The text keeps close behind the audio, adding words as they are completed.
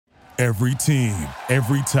Every team,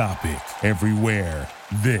 every topic, everywhere.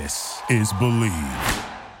 This is Believe.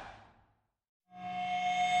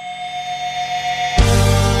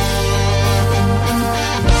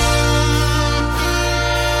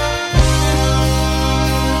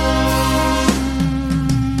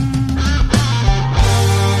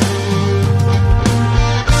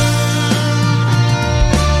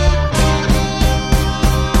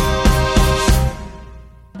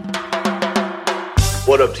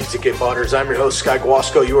 What up, TCK Potters? I'm your host, Sky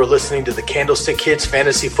Guasco. You are listening to the Candlestick Kids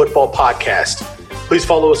Fantasy Football Podcast. Please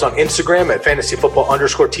follow us on Instagram at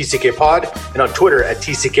fantasyfootball_TCK Pod and on Twitter at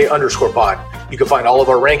TCK_pod. You can find all of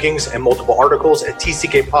our rankings and multiple articles at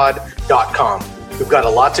tckpod.com. We've got a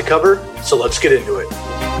lot to cover, so let's get into it.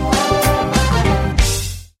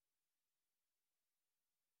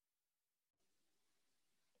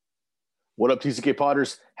 What up, TCK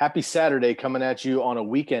Potters? Happy Saturday, coming at you on a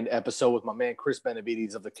weekend episode with my man Chris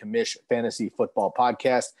Benavides of the Commish Fantasy Football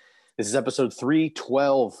Podcast. This is episode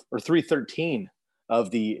 312 or 313 of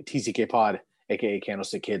the TCK Pod, aka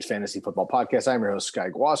Candlestick Kids Fantasy Football Podcast. I'm your host, Sky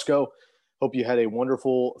Guasco. Hope you had a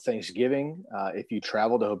wonderful Thanksgiving. If you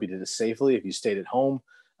traveled, I hope you did it safely. If you stayed at home,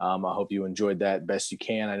 I hope you enjoyed that best you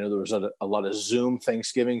can. I know there was a lot of Zoom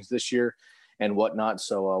Thanksgivings this year and whatnot,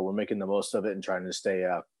 so we're making the most of it and trying to stay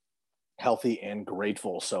healthy and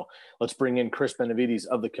grateful. So let's bring in Chris Benavides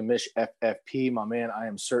of the Commish FFP. My man, I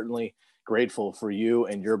am certainly grateful for you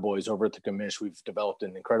and your boys over at the Commish. We've developed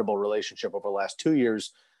an incredible relationship over the last 2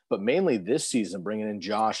 years, but mainly this season, bringing in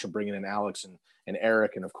Josh and bringing in Alex and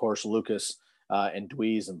Eric, and of course, Lucas and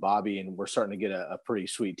Dweez and Bobby. And we're starting to get a pretty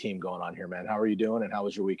sweet team going on here, man. How are you doing? And how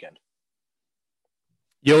was your weekend?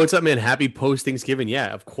 Yo, what's up, man? Happy post-Thanksgiving.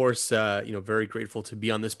 Yeah, of course, very grateful to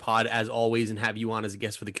be on this pod as always and have you on as a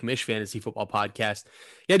guest for the Commish Fantasy Football Podcast.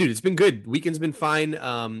 Yeah, dude, it's been good. Weekend's been fine.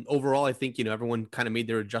 Overall, I think, everyone kind of made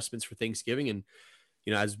their adjustments for Thanksgiving, and,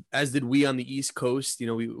 as did we on the East Coast.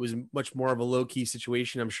 It was much more of a low-key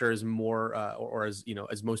situation, I'm sure, as more or as,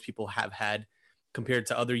 as most people have had compared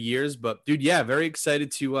to other years. But dude, yeah, very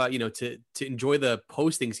excited to to enjoy the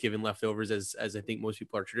post-Thanksgiving leftovers as I think most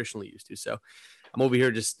people are traditionally used to. So I'm over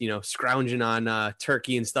here just, scrounging on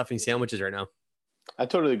turkey and stuffing sandwiches right now. I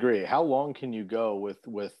totally agree. How long can you go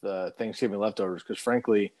with Thanksgiving leftovers? Because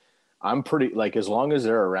frankly, I'm pretty, like, as long as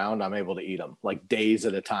they're around, I'm able to eat them like days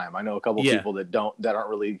at a time. I know a couple people that aren't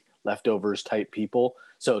really leftovers type people.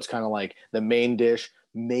 So it's kind of like the main dish,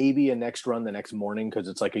 maybe a next run the next morning, because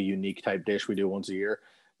it's like a unique type dish we do once a year.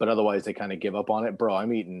 But otherwise, they kind of give up on it. Bro,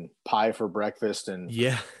 I'm eating pie for breakfast and,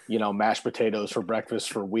 mashed potatoes for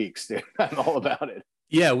breakfast for weeks, dude. I'm all about it.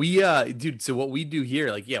 Yeah, we, dude, so what we do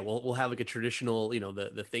here, we'll have like a traditional,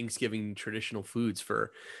 the Thanksgiving traditional foods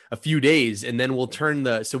for a few days. And then we'll turn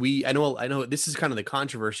I know this is kind of the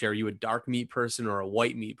controversy. Are you a dark meat person or a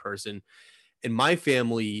white meat person? In my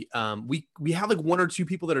family, we have like one or two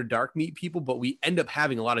people that are dark meat people, but we end up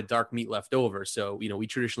having a lot of dark meat left over. So, we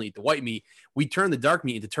traditionally eat the white meat. We turn the dark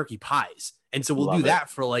meat into turkey pies. And so we'll do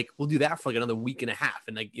that for like another week and a half.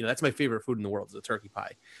 And that's my favorite food in the world is a turkey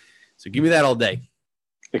pie. So give me that all day.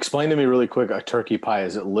 Explain to me really quick, a turkey pie.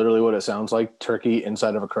 Is it literally what it sounds like? Turkey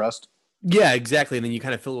inside of a crust? Yeah, exactly. And then you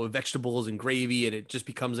kind of fill it with vegetables and gravy, and it just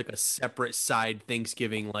becomes like a separate side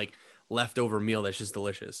Thanksgiving, like leftover meal that's just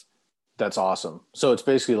delicious. That's awesome. So it's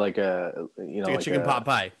basically like a chicken pot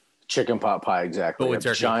pie. Chicken pot pie, exactly. But with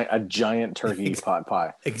turkey. A giant turkey pot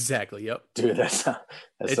pie. Exactly. Yep. Dude, it's sounds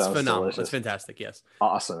phenomenal. Delicious. It's fantastic. Yes.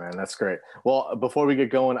 Awesome, man. That's great. Well, before we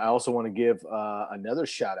get going, I also want to give another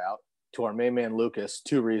shout out to our main man Lucas.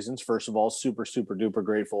 Two reasons. First of all, super, super duper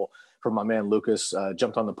grateful for my man Lucas.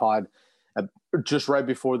 Jumped on the pod just right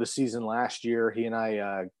before the season last year. He and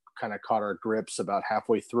I kind of caught our grips about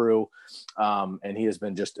halfway through. And he has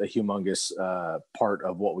been just a humongous part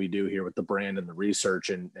of what we do here with the brand and the research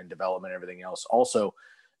and development, and everything else. Also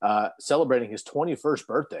celebrating his 21st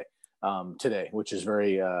birthday today, which is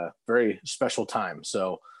very, very special time.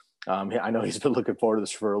 So I know he's been looking forward to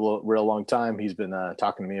this for a real long time. He's been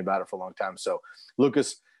talking to me about it for a long time. So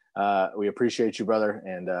Lucas, we appreciate you, brother.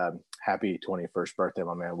 And happy 21st birthday,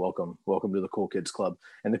 my man. Welcome to the Cool Kids Club.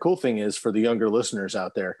 And the cool thing is, for the younger listeners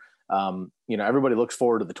out there, everybody looks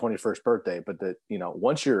forward to the 21st birthday, but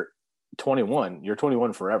once you're 21, you're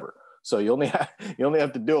 21 forever. So you only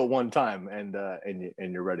have to do it one time, and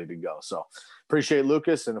you're ready to go. So appreciate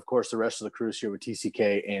Lucas, and of course the rest of the crews here with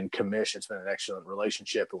TCK and Commish. It's been an excellent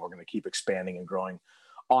relationship, and we're going to keep expanding and growing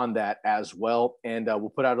on that as well. And we'll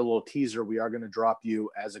put out a little teaser. We are going to drop you,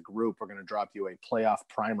 as a group, we're going to drop you a playoff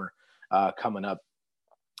primer coming up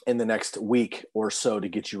in the next week or so to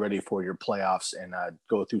get you ready for your playoffs and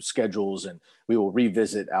go through schedules. And we will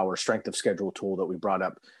revisit our strength of schedule tool that we brought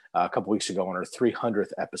up a couple weeks ago on our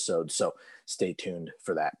 300th episode. So stay tuned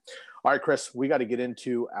for that. All right, Chris, we got to get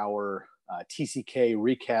into our TCK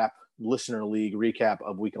recap, listener league recap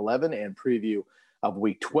of week 11 and preview of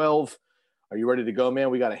week 12. Are you ready to go, man?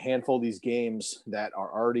 We got a handful of these games that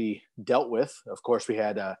are already dealt with. Of course, we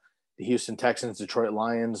had the Houston Texans, Detroit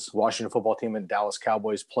Lions, Washington football team, and Dallas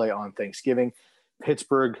Cowboys play on Thanksgiving.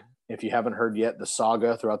 Pittsburgh, if you haven't heard yet, the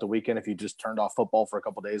saga throughout the weekend. If you just turned off football for a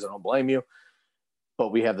couple of days, I don't blame you.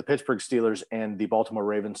 But we have the Pittsburgh Steelers and the Baltimore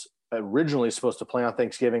Ravens originally supposed to play on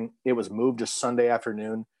Thanksgiving. It was moved to Sunday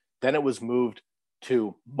afternoon. Then it was moved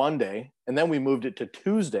to Monday, and then we moved it to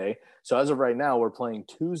Tuesday. So as of right now, we're playing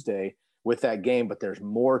Tuesday with that game, but there's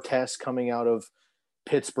more tests coming out of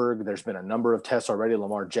Pittsburgh. There's been a number of tests already.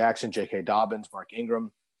 Lamar Jackson, J.K. Dobbins, Mark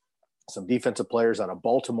Ingram, some defensive players out of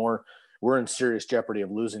Baltimore. We're in serious jeopardy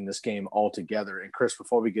of losing this game altogether. And Chris,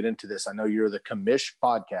 before we get into this, I know you're the Commish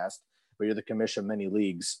podcast, but you're the Commish of many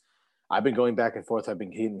leagues. I've been going back and forth. I've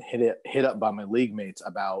been getting hit up by my league mates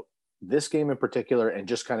about this game in particular and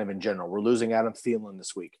just kind of in general. We're losing Adam Thielen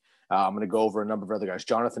this week. I'm going to go over a number of other guys.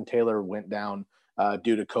 Jonathan Taylor went down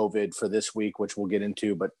due to COVID for this week, which we'll get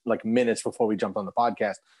into, but like minutes before we jump on the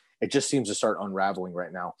podcast, it just seems to start unraveling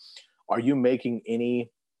right now. Are you making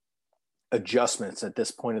any adjustments at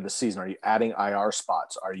this point of the season? Are you adding IR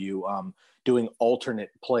spots? Are you doing alternate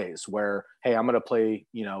plays where, hey, I'm going to play,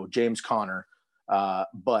 James Conner,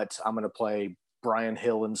 but I'm going to play Brian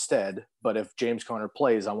Hill instead. But if James Conner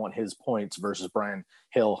plays, I want his points versus Brian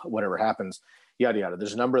Hill, whatever happens, yada, yada.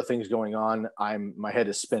 There's a number of things going on. My head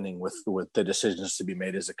is spinning with the decisions to be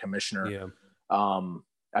made as a commissioner. Yeah.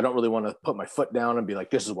 I don't really want to put my foot down and be like,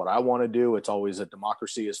 this is what I want to do. It's always a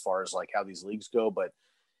democracy as far as like how these leagues go, but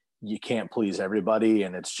you can't please everybody.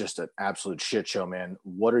 And it's just an absolute shit show, man.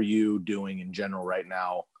 What are you doing in general right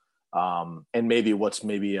now? And maybe what's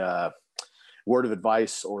a word of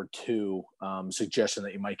advice or two, suggestion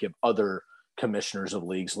that you might give other commissioners of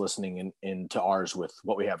leagues listening into ours with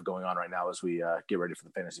what we have going on right now as we get ready for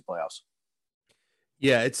the fantasy playoffs.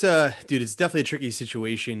 Yeah, it's it's definitely a tricky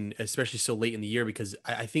situation, especially so late in the year, because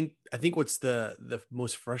I think what's the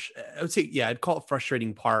most I would say, yeah, I'd call it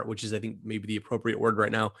frustrating part, which is I think maybe the appropriate word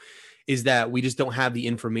right now, is that we just don't have the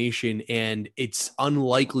information, and it's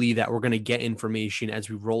unlikely that we're going to get information as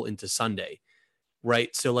we roll into Sunday,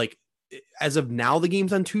 right? So like as of now, the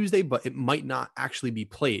game's on Tuesday, but it might not actually be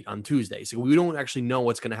played on Tuesday. So we don't actually know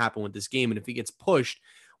what's going to happen with this game. And if it gets pushed,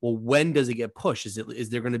 well, when does it get pushed? Is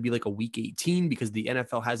there going to be like a week 18 because the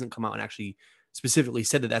NFL hasn't come out and actually specifically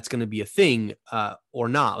said that that's going to be a thing or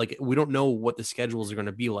not? Like, we don't know what the schedules are going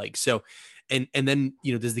to be like. So, and then,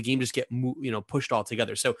 does the game just get, pushed all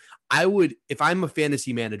together? So I would, if I'm a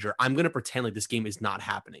fantasy manager, I'm going to pretend like this game is not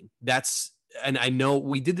happening. And I know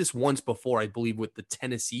we did this once before, I believe, with the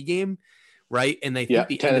Tennessee game, right? And I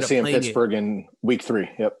think Tennessee and Pittsburgh in week 3.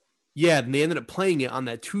 Yep. Yeah, and they ended up playing it on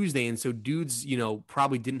that Tuesday, and so dudes,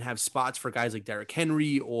 probably didn't have spots for guys like Derrick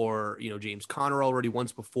Henry or James Conner already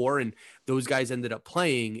once before, and those guys ended up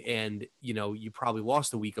playing, and you probably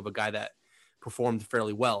lost a week of a guy that performed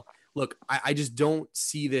fairly well. Look, I just don't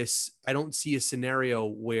see this. I don't see a scenario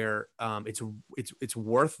where it's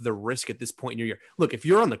worth the risk at this point in your year. Look, if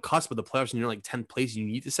you're on the cusp of the playoffs and you're like 10th place and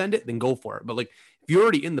you need to send it, then go for it. But like if you're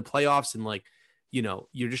already in the playoffs and like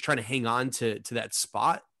you're just trying to hang on to that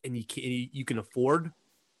spot and you can afford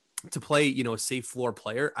to play a safe floor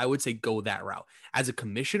player, I would say go that route. As a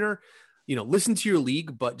commissioner, listen to your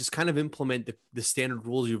league, but just kind of implement the standard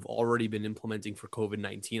rules you've already been implementing for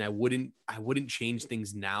COVID-19. I wouldn't change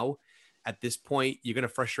things now. At this point, you're going to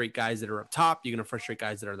frustrate guys that are up top. You're going to frustrate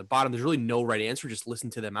guys that are at the bottom. There's really no right answer. Just listen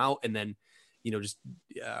to them out, and then, just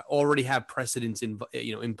already have precedents in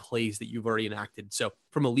place that you've already enacted. So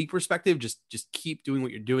from a league perspective, just keep doing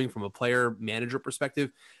what you're doing. From a player manager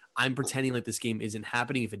perspective, I'm pretending like this game isn't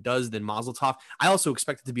happening. If it does, then mazel tov. I also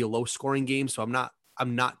expect it to be a low scoring game, so I'm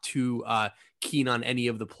not too keen on any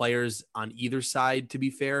of the players on either side, to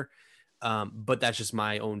be fair. But that's just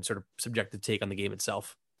my own sort of subjective take on the game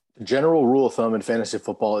itself. The general rule of thumb in fantasy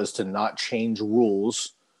football is to not change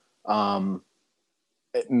rules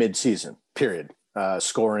mid-season, period.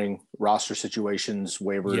 Scoring, roster situations,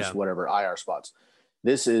 waivers, whatever, IR spots.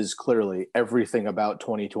 This is clearly everything about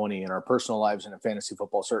 2020 in our personal lives and in fantasy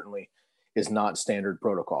football certainly is not standard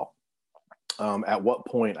protocol. At what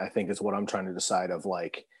point, I think is what I'm trying to decide of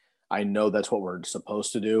like, I know that's what we're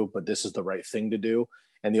supposed to do, but this is the right thing to do.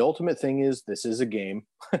 And the ultimate thing is this is a game.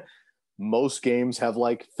 Most games have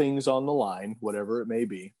like things on the line, whatever it may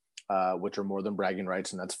be, which are more than bragging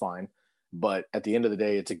rights, and that's fine. But at the end of the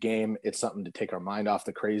day, it's a game. It's something to take our mind off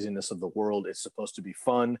the craziness of the world. It's supposed to be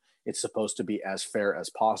fun. It's supposed to be as fair as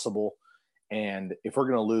possible. And if we're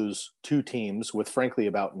going to lose two teams with, frankly,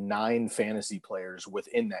 about 9 fantasy players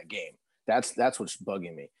within that game, that's what's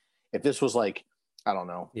bugging me. If this was like, I don't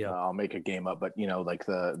know, I'll make a game up, but, like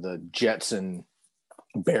the Jets and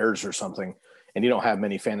Bears or something, and you don't have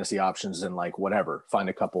many fantasy options, then like whatever, find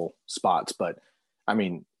a couple spots. But I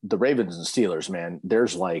mean, the Ravens and Steelers, man,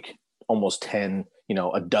 there's like almost 10,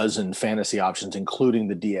 a dozen fantasy options, including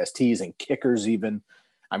the DSTs and kickers even.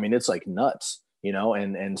 I mean, it's like nuts,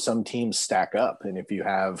 and some teams stack up. And if you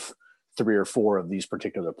have 3 or 4 of these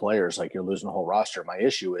particular players, like you're losing a whole roster. My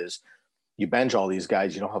issue is you bench all these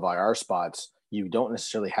guys, you don't have IR spots, you don't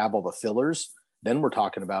necessarily have all the fillers. Then we're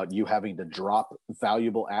talking about you having to drop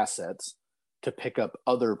valuable assets to pick up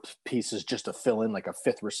other pieces just to fill in like a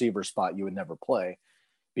 5th receiver spot you would never play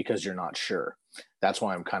because you're not sure. That's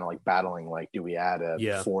why I'm kind of like battling, like, do we add a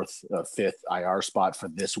 4th, 5th IR spot for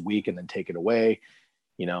this week and then take it away?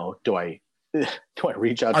 Do I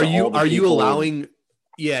reach out? Are you allowing?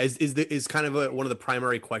 Is kind of one of the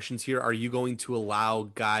primary questions here. Are you going to allow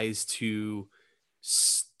guys to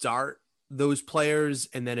start those players,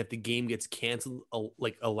 and then if the game gets canceled,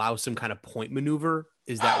 like allow some kind of point maneuver?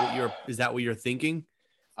 Is that what you're thinking?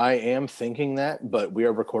 I am thinking that, but we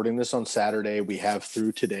are recording this on Saturday. We have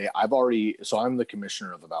through today. I'm the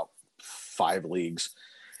commissioner of about 5 leagues,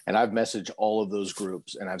 and I've messaged all of those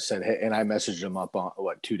groups, and I've said, hey, and I messaged them up on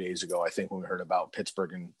 2 days ago, I think, when we heard about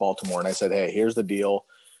Pittsburgh and Baltimore. And I said, hey, here's the deal.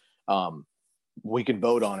 We can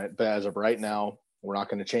vote on it, but as of right now, we're not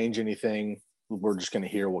going to change anything. We're just going to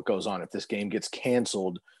hear what goes on. If this game gets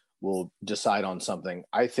canceled, we'll decide on something.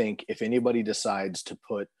 I think if anybody decides to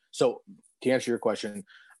to answer your question,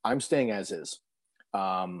 I'm staying as is.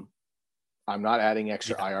 I'm not adding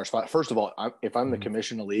extra IR spot. First of all, if I'm the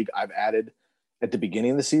commission of league, I've added at the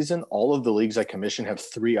beginning of the season, all of the leagues I commission have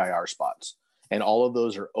 3 IR spots, and all of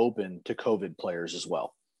those are open to COVID players as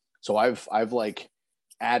well. So I've like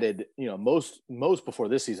added, most before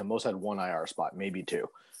this season, most had 1 IR spot, maybe 2.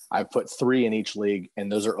 I've put 3 in each league,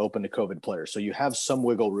 and those are open to COVID players. So you have some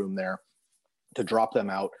wiggle room there to drop them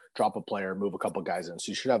out, drop a player, move a couple guys in. So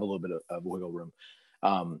you should have a little bit of wiggle room.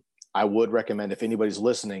 I would recommend, if anybody's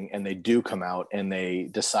listening and they do come out and they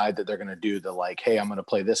decide that they're going to do the like, hey, I'm going to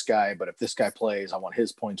play this guy, but if this guy plays, I want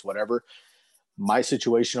his points, whatever. My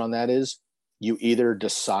situation on that is you either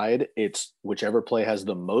decide it's whichever play has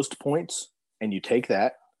the most points and you take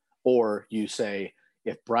that, or you say,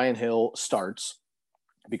 if Brian Hill starts,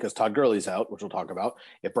 because Todd Gurley's out, which we'll talk about,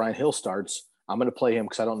 if Brian Hill starts, I'm going to play him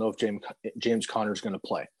because I don't know if James Conner is going to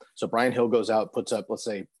play. So Brian Hill goes out, puts up, let's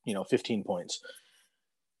say, 15 points.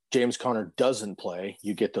 James Conner doesn't play,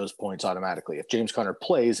 you get those points automatically. If James Conner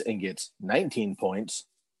plays and gets 19 points,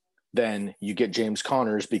 then you get James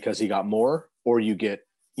Conner's because he got more, or you get,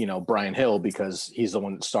 Brian Hill because he's the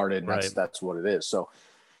one that started, and that's what it is. So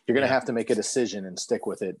you're going to have to make a decision and stick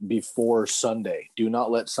with it before Sunday. Do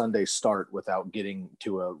not let Sunday start without getting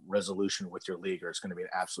to a resolution with your league, or it's going to be an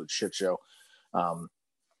absolute shit show.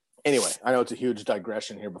 Anyway, I know it's a huge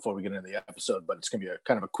digression here before we get into the episode, but it's going to be a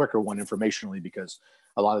kind of a quicker one informationally because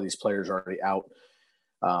a lot of these players are already out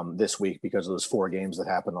this week because of those 4 games that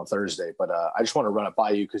happened on Thursday. But I just want to run it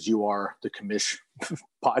by you because you are the Commish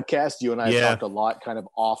podcast. You and I have talked a lot kind of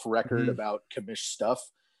off record about Commish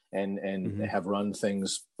stuff and have run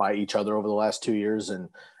things by each other over the last 2 years. And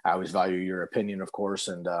I always value your opinion, of course.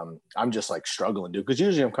 And I'm just like struggling, dude, because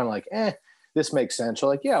usually I'm kind of like, this makes sense. So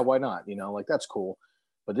like, yeah, why not? Like that's cool.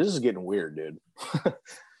 But this is getting weird, dude.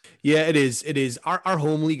 Yeah, it is. It is. Our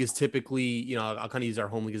home league is typically, I'll kind of use our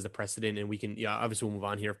home league as the precedent, and we can, obviously we'll move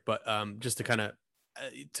on here. But just to kind of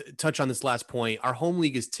touch on this last point, our home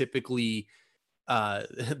league is typically,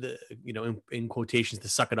 in quotations, the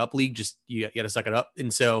suck it up league. Just you got to suck it up.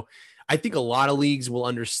 And so I think a lot of leagues will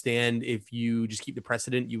understand if you just keep the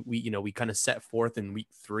precedent. We kind of set forth in week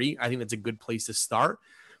 3. I think that's a good place to start,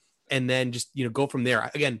 and then just go from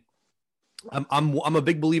there. Again, I'm a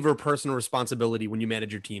big believer of personal responsibility when you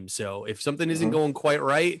manage your team. So if something isn't going quite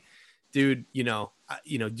right, dude,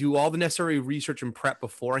 do all the necessary research and prep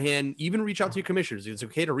beforehand. Even reach out to your commissioners. It's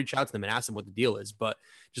okay to reach out to them and ask them what the deal is, but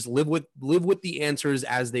just live with the answers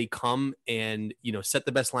as they come, and set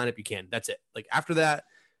the best lineup you can. That's it. Like after that,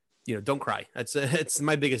 don't cry. It's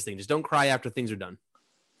my biggest thing. Just don't cry after things are done.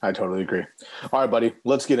 I totally agree. All right, buddy,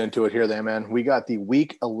 let's get into it here then, man. We got the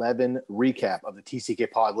week 11 recap of the TCK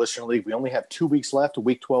Pod Listener League. We only have 2 weeks left,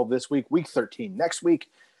 week 12 this week, week 13 next week.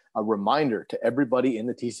 A reminder to everybody in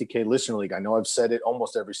the TCK Listener League. I know I've said it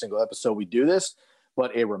almost every single episode we do this, but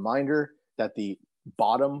a reminder that the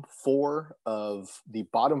bottom four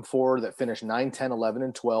that finished 9, 10, 11,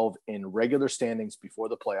 and 12 in regular standings before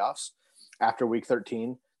the playoffs after week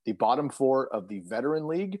 13. The bottom four of the Veteran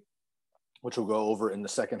League, which we'll go over in the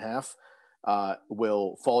second half,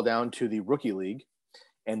 will fall down to the Rookie League.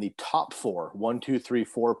 And the top four, 1, 2, 3,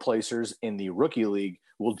 4 placers in the Rookie League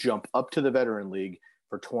will jump up to the Veteran League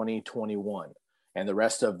for 2021. And the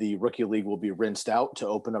rest of the Rookie League will be rinsed out to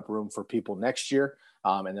open up room for people next year.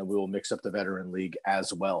 And then we will mix up the Veteran League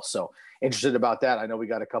as well. So interested about that. I know we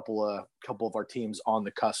got a couple of our teams on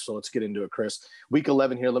the cusp. So let's get into it, Chris. Week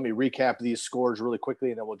 11 here. Let me recap these scores really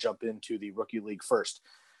quickly, and then we'll jump into the Rookie League first.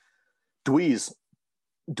 Dweez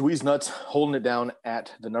Nuts holding it down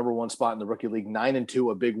at the number one spot in the Rookie League,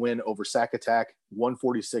 9-2, a big win over Sack Attack,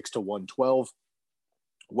 146-112.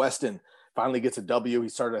 Weston finally gets a W. He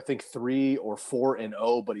started, I think, 3 or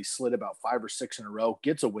 4-0, but he slid about 5 or 6 in a row,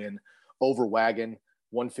 gets a win over Wagon,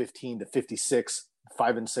 115-56,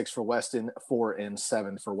 5-6 for Weston,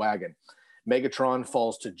 4-7 for Wagon. Megatron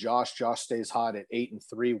falls to Josh. Josh stays hot at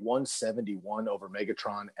 8-3, 171 over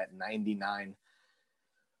Megatron at 99.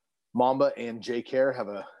 Mamba and J Care have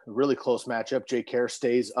a really close matchup. J Care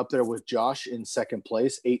stays up there with Josh in second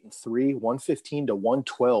place, 8-3,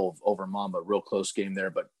 115-112 over Mamba. Real close game there,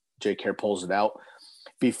 but J Care pulls it out.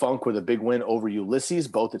 B Funk with a big win over Ulysses,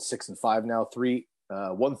 both at 6-5 now,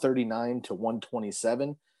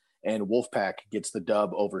 139-127. And Wolfpack gets the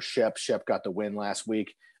dub over Shep. Shep got the win last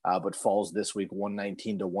week, but falls this week,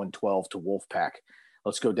 119-112 to Wolfpack.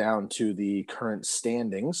 Let's go down to the current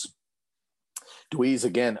standings. Dweez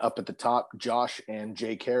again up at the top. Josh and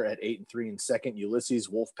J Care at 8-3 in second. Ulysses,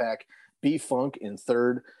 Wolfpack, B Funk in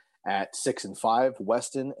third at 6-5.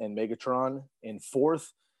 Weston and Megatron in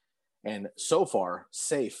fourth. And so far,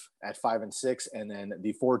 safe at 5-6. And then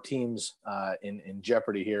the 4 teams in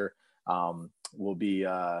jeopardy here will be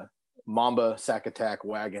Mamba, Sack Attack,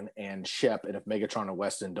 Wagon, and Shep. And if Megatron and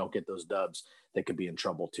Weston don't get those dubs, they could be in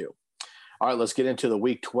trouble too. All right, let's get into the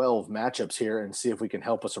Week 12 matchups here and see if we can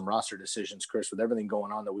help with some roster decisions, Chris. With everything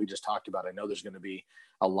going on that we just talked about, I know there's going to be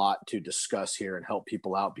a lot to discuss here and help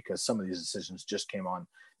people out because some of these decisions just came on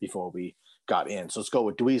before we got in. So let's go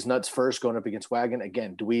with Dweez Nuts first, going up against Wagon.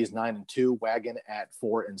 Again, Dweez 9-2, Wagon at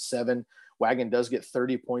 4-7. Wagon does get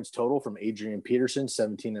 30 points total from Adrian Peterson,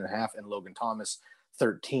 17.5, and Logan Thomas,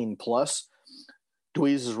 13+.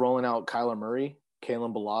 Dweez is rolling out Kyler Murray,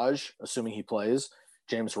 Kalen Ballage, assuming he plays,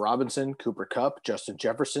 James Robinson, Cooper Kupp, Justin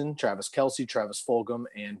Jefferson, Travis Kelce, Travis Fulgham,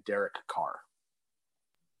 and Derek Carr.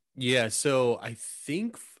 Yeah, so I'm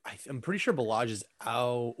pretty sure Ballage is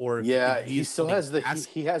out, or he still has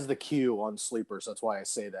he has the Q on sleepers. That's why I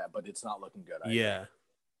say that, but it's not looking good. Yeah.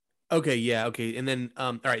 Okay. And then,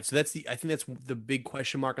 all right. So I think that's the big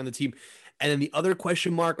question mark on the team. And then the other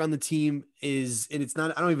question mark on the team is, and it's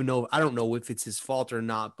not, I don't know if it's his fault or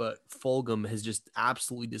not, but Fulgham has just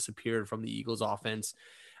absolutely disappeared from the Eagles offense.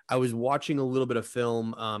 I was watching a little bit of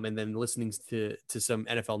film and then listening to some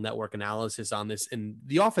NFL Network analysis on this, and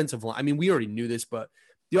the offensive line, I mean, we already knew this, but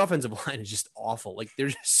the offensive line is just awful. Like, they're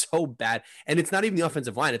just so bad. And it's not even the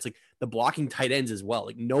offensive line. It's like the blocking tight ends as well.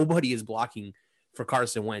 Like, nobody is blocking for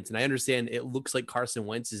Carson Wentz. And I understand it looks like Carson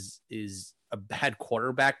Wentz is a bad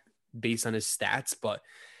quarterback based on his stats, but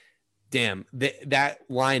damn, that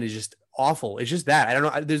line is just awful. It's just bad. I don't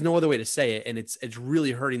know. There's no other way to say it. And it's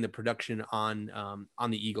really hurting the production on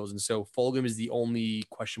the Eagles. And so Fulgham is the only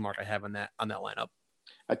question mark I have on that lineup.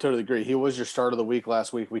 I totally agree. He was your start of the week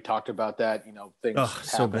last week. We talked about that. Things happen.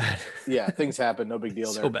 So bad. Yeah, things happen. No big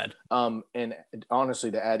deal there. So bad. And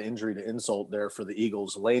honestly, to add injury to insult there for the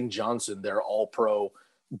Eagles, Lane Johnson, their all-pro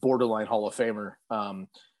borderline Hall of Famer,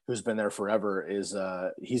 who's been there forever, is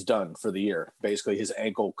he's done for the year. Basically, his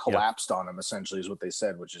ankle collapsed on him, essentially, is what they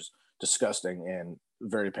said, which is disgusting and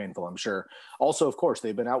very painful, I'm sure. Also, of course,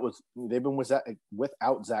 they've been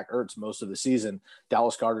without Zach Ertz most of the season,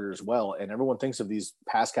 Dallas Goedert as well, and everyone thinks of these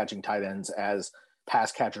pass catching tight ends as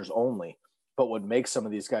pass catchers only. But what makes some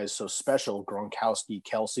of these guys so special, Gronkowski,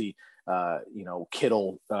 Kelce,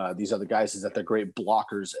 Kittle, these other guys, is that they're great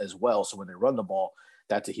blockers as well. So when they run the ball,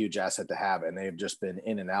 that's a huge asset to have, and they've just been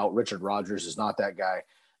in and out. Richard Rodgers is not that guy,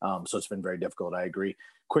 so it's been very difficult. I agree.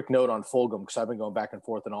 Quick note on Fulgham, because I've been going back and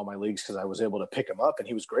forth in all my leagues because I was able to pick him up, and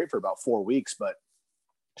he was great for about 4 weeks, but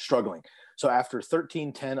struggling. So after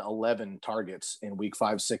 13, 10, 11 targets in week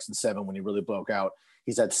 5, 6, and 7, when he really broke out,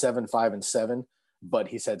 he's had 7, 5, and 7, but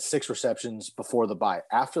he's had 6 receptions before the bye.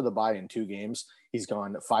 After the bye in 2 games, he's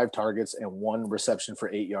gone 5 targets and 1 reception for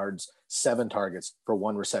 8 yards, 7 targets for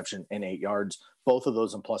 1 reception and 8 yards. Both of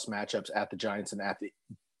those in plus matchups at the Giants and at the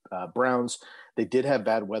Browns. They did have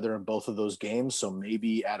bad weather in both of those games, so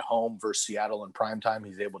maybe at home versus Seattle in primetime,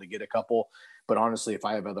 he's able to get a couple. But honestly, if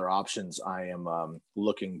I have other options, I am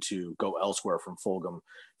looking to go elsewhere from Fulgham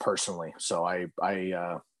personally. So I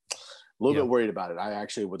a little bit worried about it. I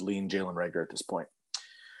actually would lean Jalen Reagor at this point.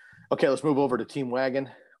 Okay, let's move over to Team Wagon.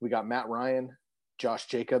 We got Matt Ryan, Josh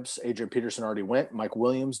Jacobs, Adrian Peterson already went, Mike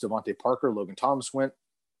Williams, Devontae Parker, Logan Thomas went.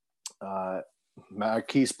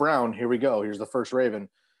 Marquise Brown, here we go. Here's the first Raven.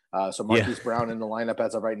 So Marquise Brown in the lineup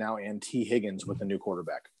as of right now, and T. Higgins with the new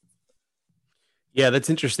quarterback. Yeah, that's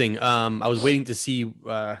interesting. I was waiting to see,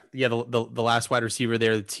 the last wide receiver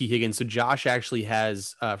there, the T. Higgins. So Josh actually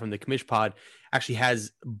has, from the Commish pod, actually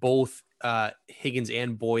has both Higgins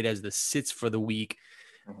and Boyd as the sits for the week.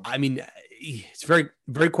 Mm-hmm. I mean, it's very,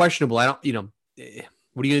 very questionable. I don't,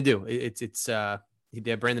 what are you going to do?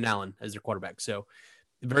 They have Brandon Allen as their quarterback. So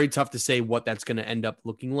very tough to say what that's going to end up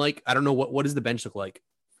looking like. I don't know. What does the bench look like?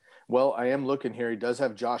 Well, I am looking here. He does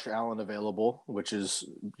have Josh Allen available, which is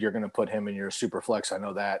you're going to put him in your super flex. I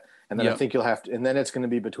know that. And then I think you'll have to, and then it's going to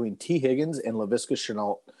be between T. Higgins and Laviska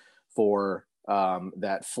Shenault for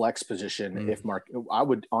that flex position. Mm-hmm. I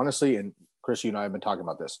would honestly, and Chris, you and I have been talking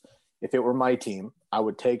about this. If it were my team, I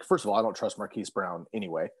would take, first of all, I don't trust Marquise Brown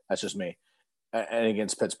anyway. That's just me. And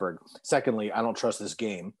against Pittsburgh. Secondly, I don't trust this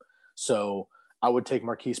game. So I would take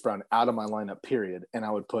Marquise Brown out of my lineup, period. And I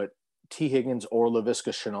would put T. Higgins or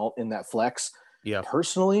Laviska Shenault in that flex. Yeah.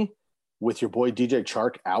 Personally, with your boy DJ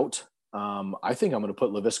Chark out, I think I'm going to put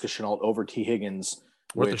Laviska Shenault over T. Higgins.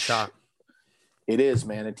 Worth a shot. It is,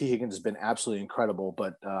 man. And T. Higgins has been absolutely incredible,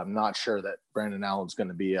 but I'm not sure that Brandon Allen's going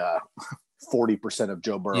to be 40% of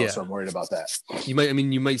Joe Burrow, so I'm worried about that. You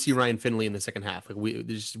might see Ryan Finley in the second half. Like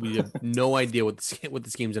we have no idea what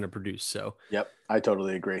this game's going to produce. So yep, I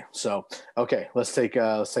totally agree. So okay, let's take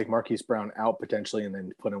Marquise Brown out potentially, and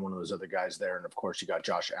then put in one of those other guys there. And of course, you got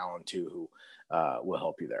Josh Allen too, who will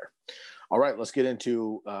help you there. All right, let's get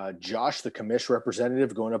into Josh, the Commish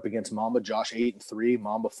representative, going up against Mamba. Josh 8-3,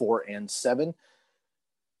 Mamba 4-7.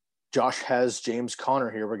 Josh has James Conner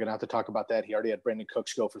here. We're going to have to talk about that. He already had Brandon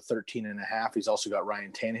Cooks go for 13.5. He's also got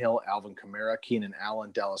Ryan Tannehill, Alvin Kamara, Keenan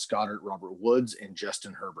Allen, Dallas Goedert, Robert Woods, and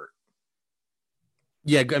Justin Herbert.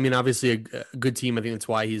 Yeah, I mean, obviously a good team. I think that's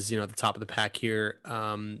why he's, at the top of the pack here.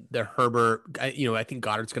 The Herbert, I think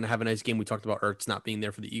Goddard's going to have a nice game. We talked about Ertz not being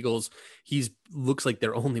there for the Eagles. He's looks like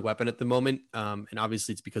their only weapon at the moment. And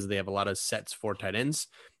obviously it's because they have a lot of sets for tight ends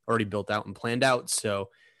already built out and planned out. So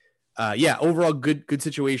overall good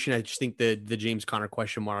situation. I just think the James Conner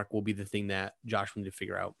question mark will be the thing that Josh will need to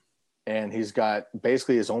figure out. And he's got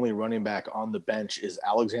basically his only running back on the bench is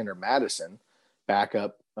Alexander Madison,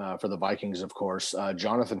 backup for the Vikings, of course.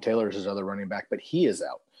 Jonathan Taylor is his other running back, but he is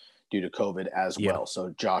out due to COVID as well.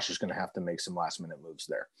 So Josh is going to have to make some last minute moves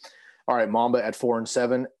there. All right, Mamba at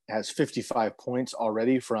 4-7 has 55 points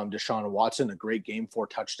already from Deshaun Watson, a great game, 4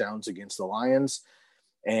 touchdowns against the Lions.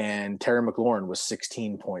 And Terry McLaurin was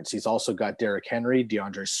 16 points. He's also got Derrick Henry,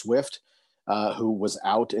 DeAndre Swift, who was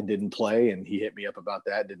out and didn't play, and he hit me up about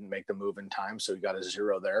that, didn't make the move in time, so he got a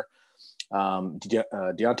 0 there.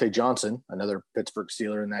 Deontay Johnson, another Pittsburgh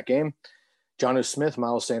Steeler in that game. Jonnu Smith,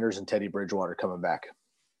 Miles Sanders, and Teddy Bridgewater coming back.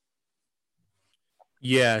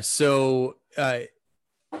 Yeah, so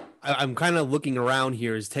I'm kind of looking around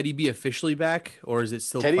here. Is Teddy B officially back, or is it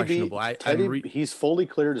still questionable? He's fully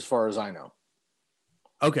cleared as far as I know.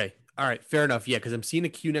 Okay. All right. Fair enough. Yeah. Cause I'm seeing a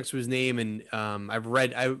Q next to his name, and I've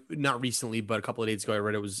read, not recently, but a couple of days ago, I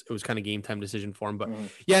read it was kind of game time decision for him, but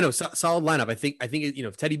solid lineup. I think,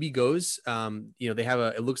 if Teddy B goes, they have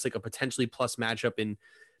it looks like a potentially plus matchup in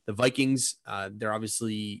the Vikings. They're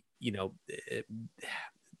obviously,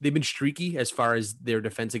 they've been streaky as far as their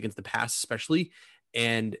defense against the pass, especially.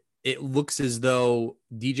 And it looks as though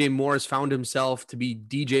DJ Moore has found himself to be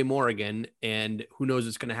DJ Moore again, and who knows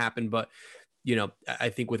what's going to happen, but I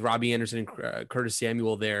think with Robbie Anderson and Curtis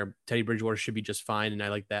Samuel there, Teddy Bridgewater should be just fine. And I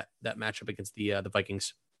like that matchup against the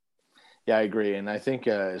Vikings. Yeah, I agree. And I think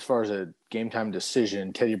as far as a game time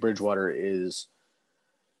decision, Teddy Bridgewater is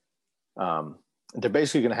they're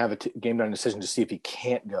basically going to have a game time decision to see if he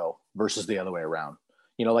can't go versus the other way around.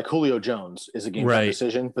 Like Julio Jones is a game time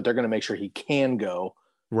decision, but they're going to make sure he can go.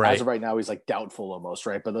 Right. As of right now, he's like doubtful almost,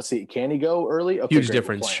 right? But let's see, can he go early? Okay, huge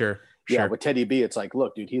difference, sure. Yeah, with Teddy B, it's like,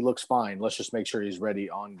 look, dude, he looks fine. Let's just make sure he's ready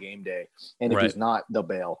on game day. And if he's not, they'll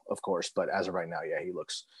bail, of course. But as of right now, yeah, he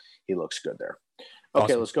looks good there.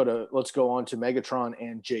 Okay, awesome. Let's go on to Megatron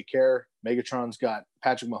and Jay Care. Megatron's got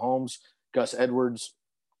Patrick Mahomes, Gus Edwards,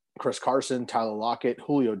 Chris Carson, Tyler Lockett,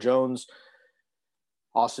 Julio Jones,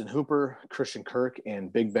 Austin Hooper, Christian Kirk,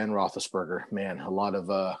 and Big Ben Roethlisberger. Man, a lot of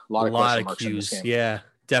question marks in this game. Yeah.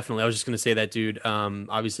 Definitely. I was just going to say that, dude.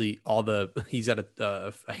 Obviously, he's got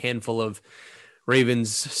a handful of Ravens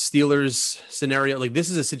Steelers scenario. Like, this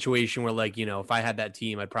is a situation where, like, if I had that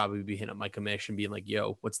team, I'd probably be hitting up my commish and being like,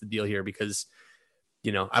 yo, what's the deal here? Because,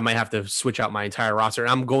 I might have to switch out my entire roster.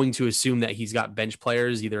 And I'm going to assume that he's got bench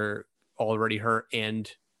players either already hurt and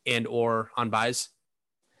or on buys.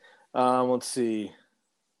 Let's see.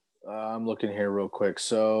 I'm looking here real quick.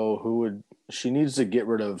 So she needs to get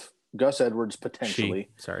rid of Gus Edwards potentially.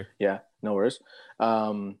 Sorry. Yeah, no worries.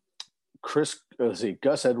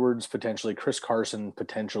 Gus Edwards potentially, Chris Carson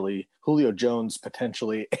potentially, Julio Jones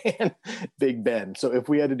potentially, and Big Ben. So if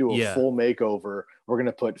we had to do a full makeover, we're going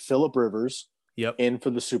to put Phillip Rivers in for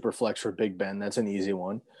the super flex for Big Ben. That's an easy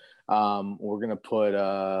one. We're going to put,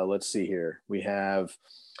 let's see here. We have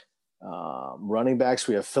running backs.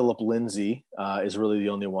 We have Philip Lindsay is really the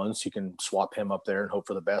only one. So you can swap him up there and hope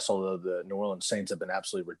for the best, although the New Orleans Saints have been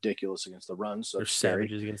absolutely ridiculous against the run. So they're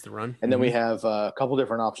savages against the run. And then we have a couple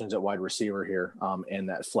different options at wide receiver here in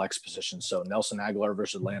that flex position. So Nelson Aguilar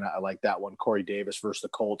versus Atlanta. I like that one. Corey Davis versus the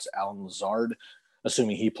Colts. Alan Lazard,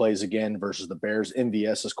 assuming he plays again, versus the Bears.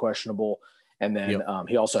 MVS is questionable. And then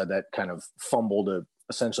he also had that kind of fumble to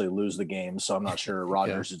essentially lose the game. So I'm not sure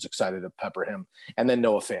Rodgers is excited to pepper him. And then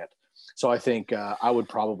Noah Fant. So I think I would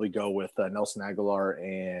probably go with Nelson Aguilar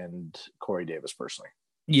and Corey Davis personally.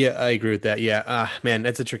 Yeah, I agree with that. Yeah, man,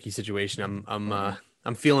 that's a tricky situation.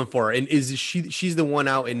 I'm feeling for her. And is she's the one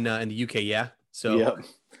out in the UK? Yeah. So,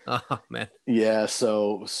 oh man. Yeah.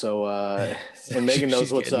 So and Megan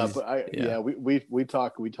knows what's up. We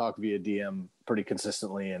talk via DM pretty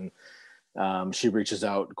consistently, and she reaches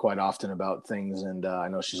out quite often about things, and I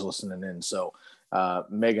know she's listening in. So.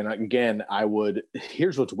 Megan, again,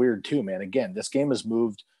 here's what's weird too, man. Again, this game has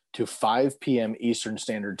moved to 5 p.m. Eastern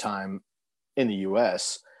Standard Time in the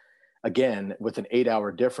US, again, with an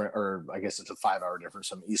 8-hour difference, or I guess it's a 5-hour difference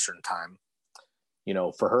from Eastern time,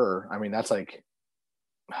 for her. I mean, that's like,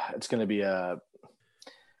 it's going to be I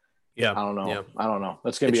don't know. Yeah. I don't know.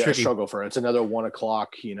 That's going to be a struggle for her. It's another 1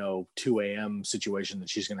 o'clock, 2 a.m. situation that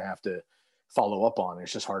she's going to have to follow up on.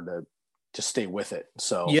 It's just hard to stay with it.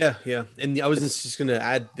 So yeah. And I was just going to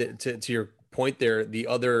add to your point there. The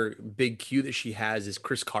other big cue that she has is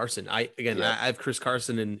Chris Carson. I have Chris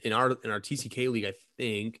Carson in our TCK league, I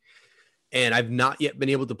think, and I've not yet been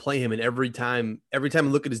able to play him. And every time I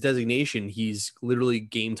look at his designation, he's literally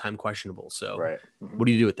game time questionable. So what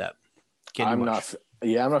do you do with that? I'm not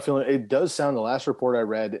feeling it. Does sound, the last report I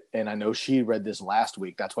read, and I know she read this last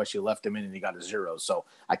week, that's why she left him in and he got a 0. So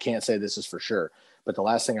I can't say this is for sure. But the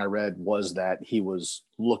last thing I read was that he was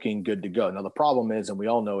looking good to go. Now, the problem is, and we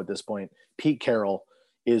all know at this point, Pete Carroll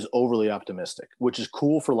is overly optimistic, which is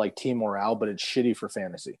cool for like team morale, but it's shitty for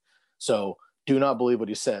fantasy. So do not believe what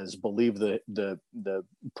he says. Believe the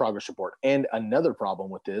progress report. And another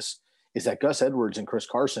problem with this is that Gus Edwards and Chris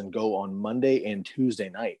Carson go on Monday and Tuesday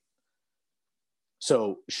night.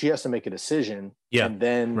 So she has to make a decision. Yeah. And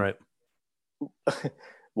then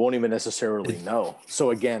won't even necessarily know.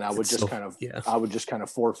 So again, I would just kind of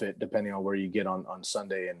forfeit depending on where you get on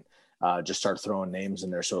Sunday, and just start throwing names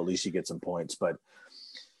in there. So at least you get some points, but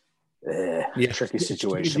tricky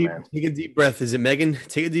situation, man. Take a deep breath. Is it Megan?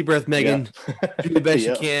 Take a deep breath, Megan. Do the best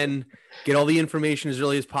you can. Get all the information as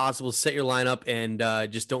early as possible. Set your lineup, and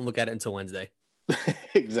just don't look at it until Wednesday.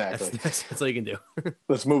 Exactly. That's all you can do.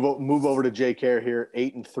 Let's move over to Jay Care here.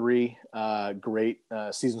 8-3. Great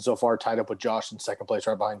season so far. Tied up with Josh in second place,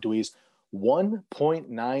 right behind Dweez.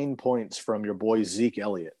 1.9 points from your boy Zeke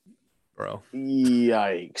Elliott. Bro.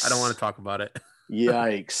 Yikes. I don't want to talk about it.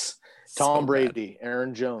 Yikes. Tom Brady,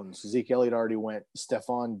 Aaron Jones, Zeke Elliott already went.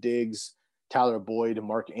 Stephon Diggs, Tyler Boyd,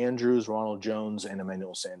 Mark Andrews, Ronald Jones, and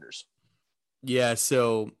Emmanuel Sanders. Yeah,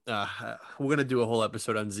 so we're gonna do a whole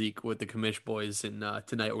episode on Zeke with the Commish boys, and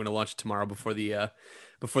tonight we're gonna launch it tomorrow before the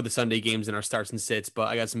Sunday games and our starts and sits. But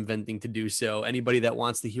I got some venting to do. So anybody that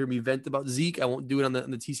wants to hear me vent about Zeke, I won't do it on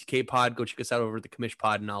the TCK pod. Go check us out over at the Commish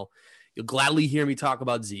pod, and you'll gladly hear me talk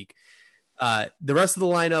about Zeke. The rest of the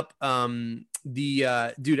lineup,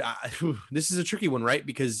 this is a tricky one, right?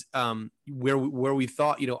 Because where we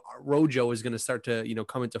thought Rojo is gonna start to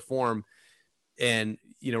come into form. And,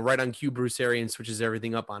 right on cue, Bruce Arians switches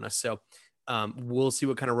everything up on us. So we'll see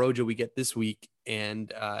what kind of Rojo we get this week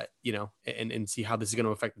and see how this is going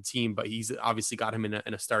to affect the team. But he's obviously got him in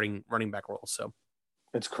a starting running back role. So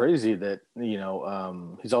it's crazy that,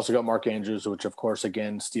 he's also got Mark Andrews, which, of course,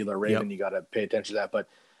 again, Steeler Raven, you got to pay attention to that. But,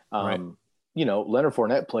 Leonard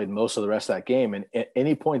Fournette played most of the rest of that game. And at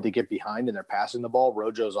any point they get behind and they're passing the ball,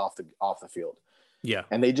 Rojo's off the field. Yeah.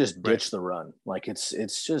 And they just ditch the run. Like it's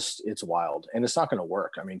wild. And it's not going to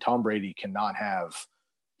work. I mean, Tom Brady cannot have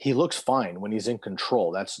he looks fine when he's in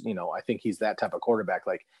control. That's, I think he's that type of quarterback.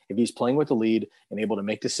 Like if he's playing with the lead and able to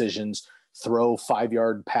make decisions, throw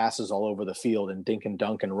 5-yard passes all over the field and dink and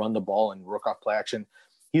dunk and run the ball and work off play action,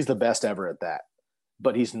 he's the best ever at that.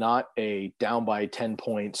 But he's not a down by 10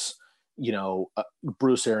 points,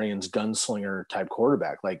 Bruce Arians gunslinger type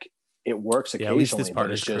quarterback. Like it works occasionally, at least this part but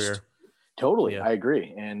of it's his just career. totally, Yeah. I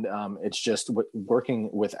agree. And it's just working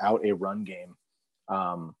without a run game.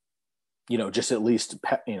 Just at least,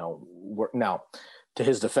 now to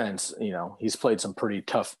his defense, he's played some pretty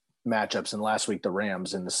tough matchups. And last week, the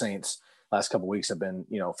Rams and the Saints last couple of weeks have been,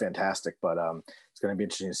 fantastic, but it's going to be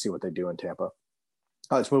interesting to see what they do in Tampa.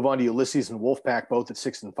 Let's move on to Ulysses and Wolfpack, both at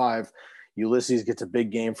 6-5. Ulysses gets a big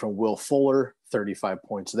game from Will Fuller, 35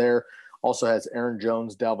 points there. Also has Aaron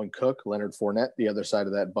Jones, Dalvin Cook, Leonard Fournette, the other side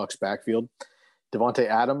of that Bucs backfield. Devontae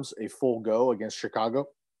Adams, a full go against Chicago.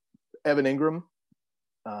 Evan Ingram,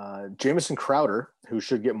 Jamison Crowder, who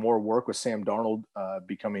should get more work with Sam Darnold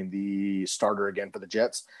becoming the starter again for the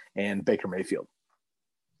Jets, and Baker Mayfield.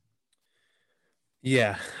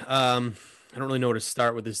 Yeah. I don't really know where to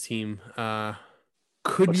start with this team.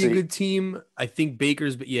 Could be a good team. I think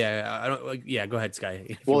Baker's, but I don't like. Yeah, go ahead,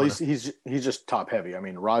 Sky. Well, he's just top heavy. I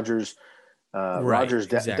mean, Rodgers,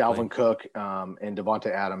 exactly. Dalvin Cook, and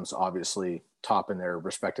Devontae Adams, obviously top in their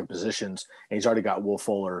respective positions, and he's already got Will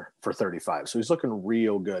Fuller for 35. So he's looking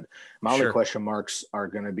real good. My only question marks are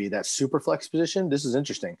going to be that super flex position. This is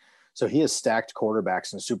interesting. So he has stacked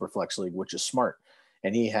quarterbacks in the super flex league, which is smart,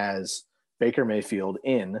 and he has Baker Mayfield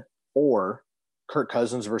in or Kirk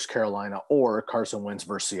Cousins versus Carolina or Carson Wentz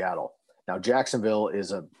versus Seattle. Now, Jacksonville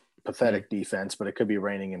is a pathetic defense, but it could be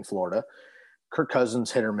raining in Florida. Kirk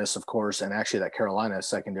Cousins hit or miss, of course, and actually that Carolina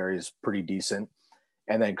secondary is pretty decent.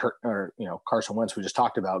 And then Carson Wentz, we just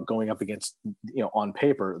talked about, going up against, on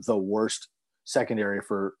paper, the worst secondary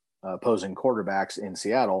for opposing quarterbacks in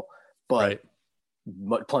Seattle, but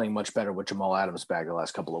playing much better with Jamal Adams back the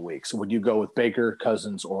last couple of weeks. Would you go with Baker,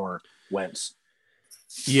 Cousins, or Wentz?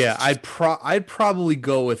 Yeah, I'd probably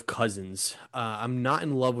go with Cousins. I'm not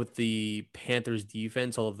in love with the Panthers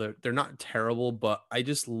defense, although they're not terrible, but I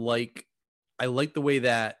like the way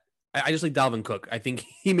that I just like Dalvin Cook. I think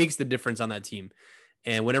he makes the difference on that team.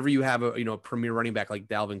 And whenever you have a premier running back like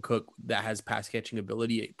Dalvin Cook that has pass catching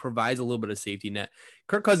ability, it provides a little bit of safety net.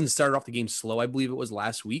 Kirk Cousins started off the game slow, I believe it was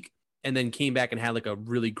last week, and then came back and had like a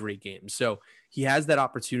really great game. So he has that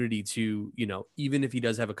opportunity to, even if he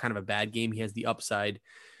does have a kind of a bad game, he has the upside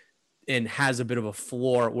and has a bit of a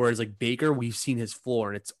floor. Whereas like Baker, we've seen his floor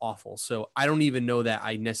and it's awful. So I don't even know that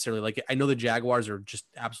I necessarily like it. I know the Jaguars are just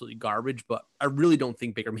absolutely garbage, but I really don't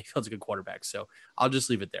think Baker Mayfield's a good quarterback. So I'll just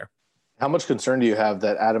leave it there. How much concern do you have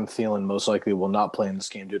that Adam Thielen most likely will not play in this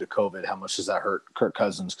game due to COVID? How much does that hurt Kirk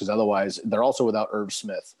Cousins? Because otherwise they're also without Irv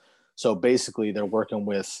Smith. So basically they're working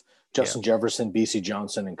with Justin Jefferson, BC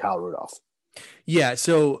Johnson, and Kyle Rudolph. Yeah.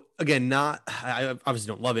 So again, I obviously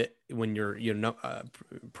don't love it when you're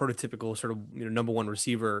prototypical sort of number one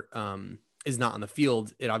receiver is not on the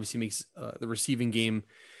field. It obviously makes the receiving game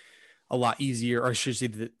a lot easier, or I should say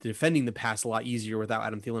the defending the pass a lot easier without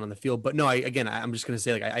Adam Thielen on the field. But no, I'm just going to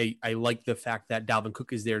say, like, I like the fact that Dalvin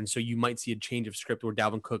Cook is there. And so you might see a change of script where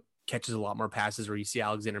Dalvin Cook catches a lot more passes, or you see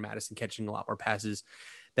Alexander Madison catching a lot more passes.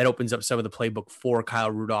 That opens up some of the playbook for Kyle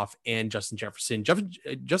Rudolph and Justin Jefferson.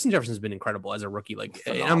 Justin Jefferson's been incredible as a rookie. Like,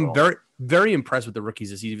 and I'm very, very impressed with the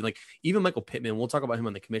rookies this season. Like even Michael Pittman, we'll talk about him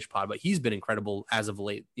on the Commish pod, but he's been incredible as of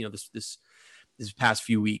late, this past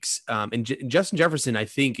few weeks. And Justin Jefferson, I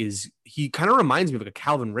think he kind of reminds me of like a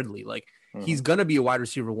Calvin Ridley. Like he's going to be a wide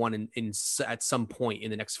receiver one at some point in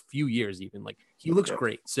the next few years, even. Like he looks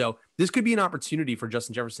great. So this could be an opportunity for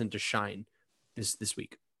Justin Jefferson to shine this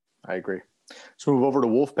week. I agree. Let's move over to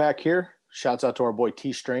Wolfpack here. Shouts out to our boy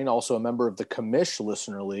T Strain, also a member of the Commish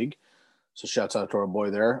Listener League. So shouts out to our boy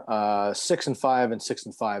there. 6-5 and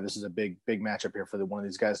 6-5. This is a big matchup here for one of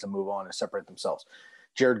these guys to move on and separate themselves.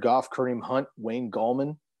 Jared Goff, Kareem Hunt, Wayne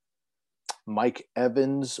Gallman, Mike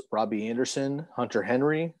Evans, Robbie Anderson, Hunter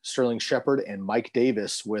Henry, Sterling Shepard, and Mike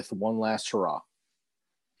Davis with one last hurrah.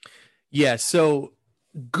 Yeah, so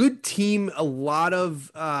good team, a lot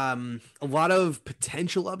of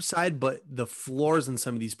potential upside, but the floors in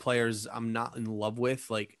some of these players I'm not in love with.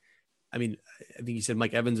 Like, I mean, I think you said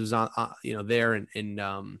Mike Evans was on, there, and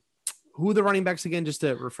who are the running backs again? Just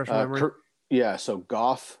to refresh my memory. So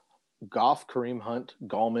Goff, Kareem Hunt,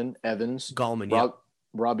 Gallman, Evans,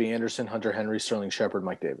 Robbie Anderson, Hunter Henry, Sterling Shepard,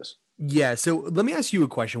 Mike Davis. Yeah. So let me ask you a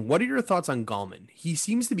question. What are your thoughts on Gallman? He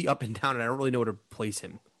seems to be up and down, and I don't really know where to place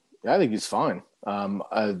him. I think he's fine.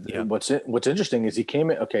 What's interesting is he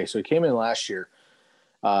came in. Okay, so he came in last year,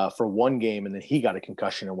 for one game, and then he got a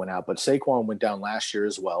concussion and went out. But Saquon went down last year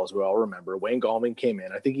as well, as we all remember. Wayne Gallman came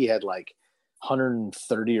in. I think he had like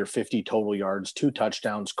 130 or 50 total yards, 2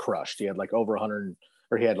 touchdowns, crushed. He had like over 100,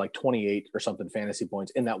 or he had like 28 or something fantasy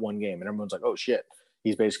points in that one game. And everyone's like, oh shit,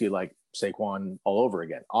 he's basically like Saquon all over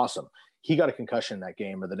again. Awesome. He got a concussion in that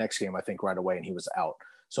game, or the next game, I think, right away, and he was out.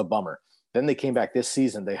 So bummer. Then they came back this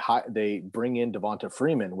season. They bring in Devonta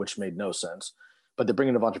Freeman, which made no sense. But they bring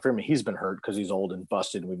in Devonta Freeman. He's been hurt because he's old and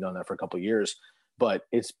busted, and we've known that for a couple of years. But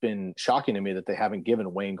it's been shocking to me that they haven't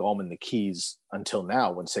given Wayne Gallman the keys until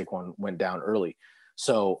now when Saquon went down early.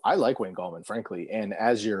 So I like Wayne Gallman, frankly. And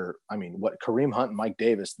as Kareem Hunt and Mike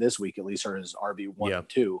Davis this week at least are his RB1 and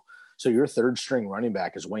 2. So your third string running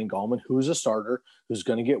back is Wayne Gallman, who's a starter, who's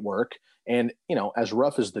going to get work. And, as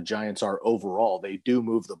rough as the Giants are overall, they do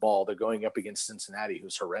move the ball. They're going up against Cincinnati,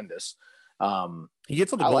 who's horrendous. He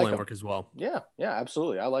gets on the goal line work as well. Yeah,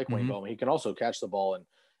 absolutely. I like Wayne Gallman. He can also catch the ball. And,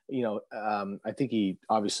 I think he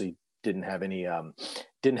obviously didn't have any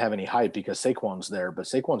hype because Saquon's there, but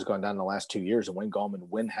Saquon's gone down the last 2 years, and Wayne Gallman,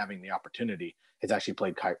 when having the opportunity, has actually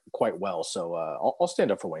played quite well. So I'll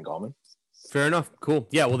stand up for Wayne Gallman. Fair enough. Cool.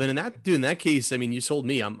 Yeah. Well, then in that case, I mean, you sold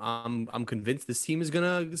me. I'm convinced this team is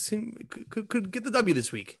could get the W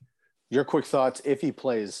this week. Your quick thoughts if he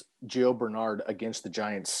plays Gio Bernard against the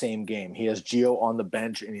Giants same game. He has Gio on the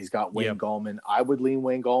bench and he's got Wayne Gallman. I would lean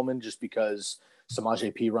Wayne Gallman just because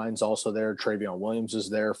Samaje Perine's also there. Travion Williams is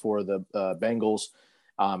there for the Bengals.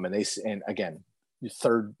 And again,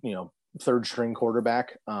 third string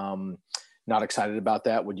quarterback. Not excited about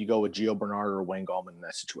that. Would you go with Gio Bernard or Wayne Gallman in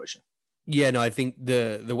that situation? Yeah, no, I think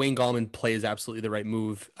the Wayne Gallman play is absolutely the right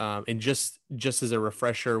move. And just as a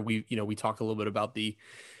refresher, we talked a little bit about the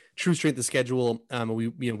true strength of schedule.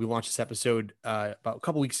 We launched this episode about a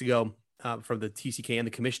couple weeks ago from the TCK and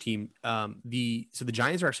the Commish team. The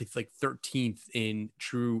Giants are actually like 13th in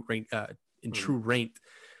true ranked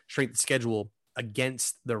strength of schedule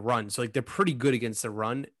against the run. So like they're pretty good against the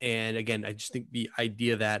run. And again, I just think the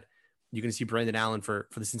idea that you're going to see Brandon Allen for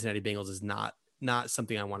the Cincinnati Bengals is not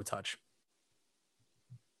something I want to touch.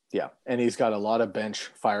 Yeah, and he's got a lot of bench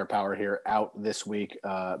firepower here out this week.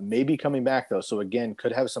 Maybe coming back, though. So, again,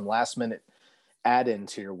 could have some last-minute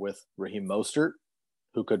add-ins here with Raheem Mostert,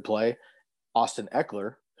 who could play, Austin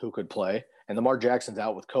Eckler, who could play, and Lamar Jackson's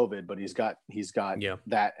out with COVID, but he's got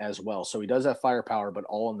that as well. So he does have firepower, but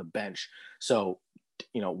all on the bench. So,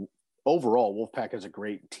 overall, Wolfpack is a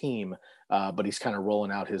great team, but he's kind of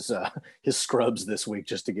rolling out his scrubs this week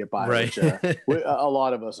just to get by, right. Which a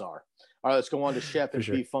lot of us are. All right, let's go on to Shep and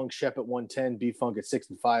sure. B-Funk. Shep at 110, B-Funk at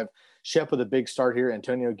 6-5. Shep with a big start here.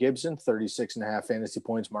 Antonio Gibson, 36.5 fantasy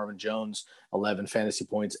points. Marvin Jones, 11 fantasy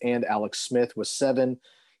points. And Alex Smith with 7.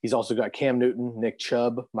 He's also got Cam Newton, Nick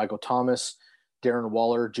Chubb, Michael Thomas, Darren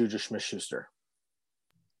Waller, Juju Smith-Schuster.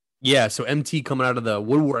 Yeah, so MT coming out of the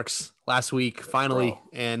woodworks last week, finally.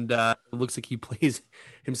 And it looks like he plays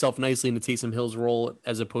himself nicely in the Taysom Hill's role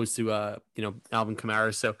as opposed to, Alvin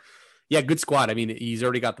Kamara. So, yeah, good squad. I mean, he's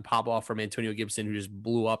already got the pop off from Antonio Gibson, who just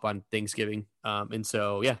blew up on Thanksgiving. And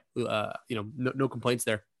so, yeah, no complaints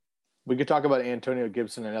there. We could talk about Antonio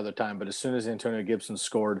Gibson another time, but as soon as Antonio Gibson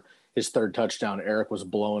scored his third touchdown, Eric was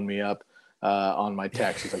blowing me up on my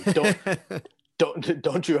text. He's like,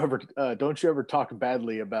 don't you ever talk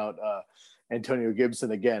badly about Antonio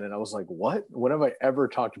Gibson again? And I was like, what? When have I ever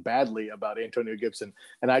talked badly about Antonio Gibson?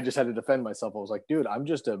 And I just had to defend myself. I was like, dude, I'm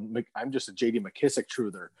just a JD McKissick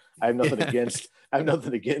truther. I have nothing against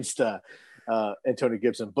Antonio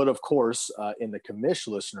Gibson. But of course, in the Commish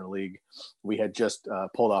listener league, we had just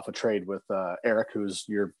pulled off a trade with Eric, who's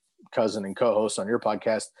your cousin and co-host on your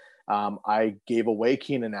podcast. I gave away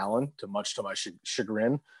Keenan Allen much to my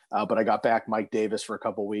chagrin, but I got back Mike Davis for a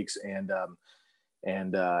couple weeks and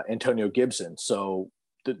Antonio Gibson. So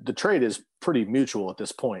the trade is pretty mutual at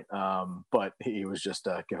this point. But he was just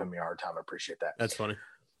giving me a hard time. I appreciate that. That's funny.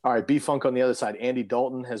 All right, B-Funk on the other side. Andy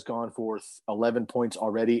Dalton has gone for 11 points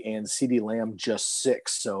already, and CeeDee Lamb just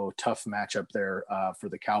 6. So tough matchup there for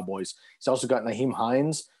the Cowboys. He's also got Nyheim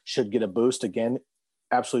Hines, should get a boost again.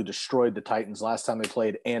 Absolutely destroyed the Titans last time they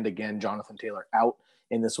played, and again, Jonathan Taylor out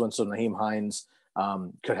in this one. So Nyheim Hines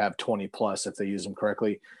could have 20 plus if they use him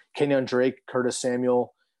correctly. Kenyon Drake, Curtis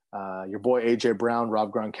Samuel, your boy AJ Brown,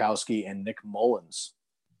 Rob Gronkowski, and Nick Mullins.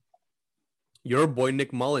 Your boy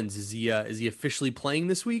Nick Mullins, is he officially playing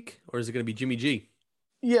this week, or is it going to be Jimmy G?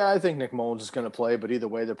 Yeah, I think Nick Mullins is going to play, but either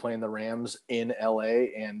way, they're playing the Rams in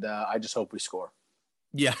LA, and I just hope we score.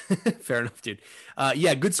 Yeah, fair enough, dude.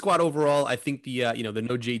 Yeah, good squad overall. I think the the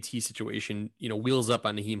no JT situation, wheels up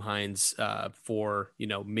on Nyheim Hines for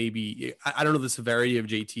maybe I don't know the severity of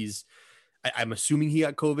JT's I'm assuming he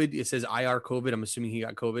got COVID. It says IR COVID. I'm assuming he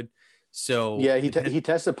got COVID. So yeah, he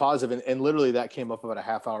tested positive, and literally that came up about a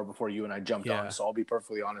half hour before you and I jumped on. So I'll be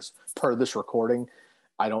perfectly honest. Per this recording,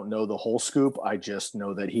 I don't know the whole scoop. I just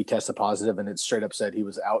know that he tested positive, and it straight up said he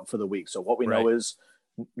was out for the week. So what we know is,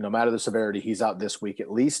 no matter the severity, he's out this week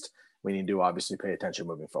at least. We need to obviously pay attention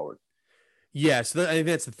moving forward. Yeah, so I think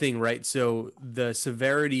that's the thing, right? So the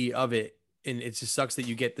severity of it, and it just sucks that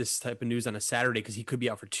you get this type of news on a Saturday because he could be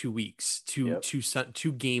out for 2 weeks,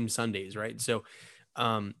 two game Sundays, right? So,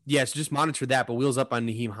 so just monitor that. But wheels up on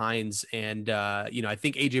Naheem Hines, and I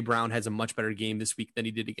think AJ Brown has a much better game this week than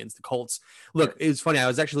he did against the Colts. Look, it's funny. I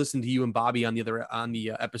was actually listening to you and Bobby on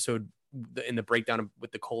the episode in the breakdown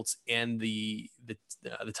with the Colts and the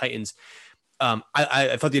Titans.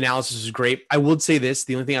 I thought the analysis was great. I would say this: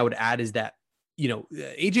 the only thing I would add is that,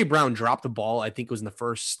 AJ Brown dropped the ball. I think it was in the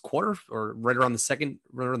first quarter or right around the second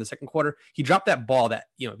quarter. He dropped that ball that,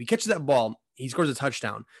 if he catches that ball, he scores a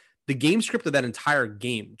touchdown. The game script of that entire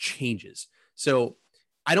game changes. So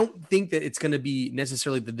I don't think that it's going to be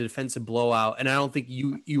necessarily the defensive blowout. And I don't think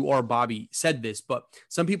you or Bobby said this, but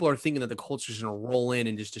some people are thinking that the Colts are just going to roll in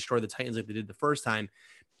and just destroy the Titans like they did the first time.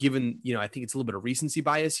 Given, I think it's a little bit of recency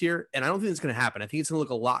bias here. And I don't think it's going to happen. I think it's going to look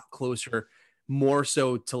a lot closer, more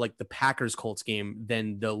so to like the Packers Colts game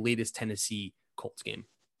than the latest Tennessee Colts game.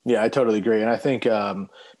 Yeah, I totally agree. And I think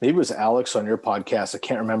maybe it was Alex on your podcast. I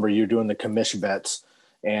can't remember. You're doing the commish bets.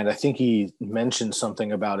 And I think he mentioned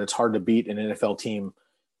something about it's hard to beat an NFL team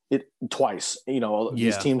twice.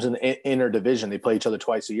 These teams in the inner division, they play each other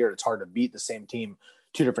twice a year. It's hard to beat the same team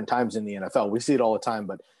 2 different times in the NFL. We see it all the time,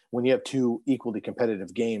 but when you have 2 equally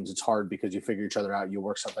competitive games, it's hard because you figure each other out. You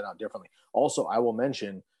work something out differently. Also, I will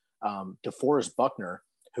mention DeForest Buckner,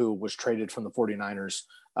 who was traded from the 49ers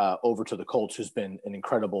over to the Colts, who's been an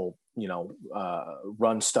incredible,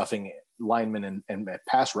 run stuffing lineman and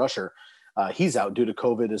pass rusher. He's out due to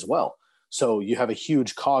COVID as well. So you have a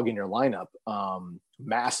huge cog in your lineup,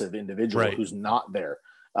 massive individual who's not there,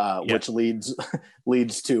 which leads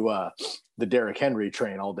to the Derrick Henry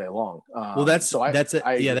train all day long. I think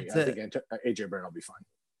AJ Brown will be fine.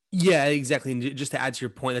 Yeah, exactly. And just to add to your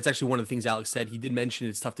point, that's actually one of the things Alex said. He did mention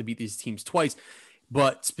it's tough to beat these teams twice,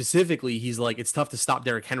 but specifically, he's like, it's tough to stop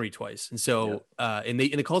Derrick Henry twice. And so, and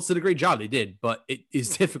the Colts did a great job. They did, but it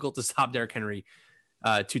is difficult to stop Derrick Henry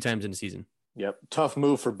 2 times in a season. Yep. Tough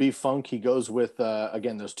move for B-Funk. He goes with,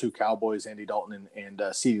 again, those 2 Cowboys, Andy Dalton and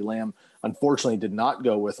CeeDee Lamb. Unfortunately, did not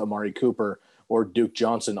go with Amari Cooper or Duke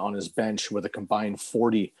Johnson on his bench with a combined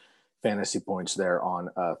 40 fantasy points there on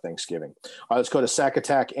Thanksgiving. All right, let's go to Sack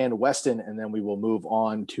Attack and Weston, and then we will move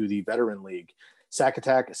on to the Veteran League. Sack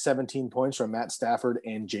Attack, 17 points from Matt Stafford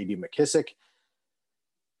and J.D. McKissick.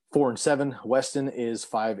 4-7. Weston is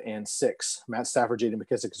 5-6. Matt Stafford, J.D.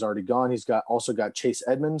 McKissick is already gone. He's also got Chase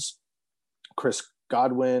Edmonds, Chris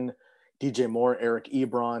Godwin, DJ Moore, Eric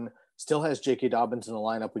Ebron. Still has J.K. Dobbins in the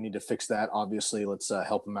lineup. We need to fix that. Obviously, let's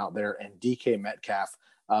help him out there. And DK Metcalf.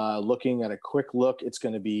 Looking at a quick look, it's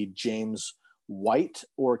going to be James White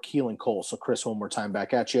or Keelan Cole. So, Chris, one more time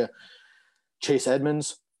back at you. Chase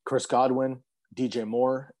Edmonds, Chris Godwin, DJ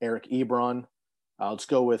Moore, Eric Ebron. Let's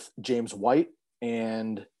go with James White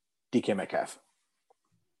and DK Metcalf.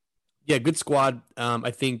 Yeah, good squad.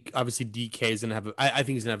 I think obviously DK is gonna have. I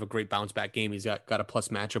think he's gonna have a great bounce back game. He's got a plus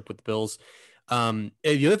matchup with the Bills. The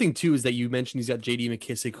other thing too is that you mentioned he's got J.D.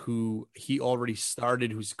 McKissick, who he already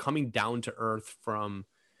started, who's coming down to earth from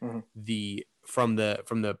the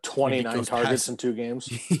 29 targets in 2 games.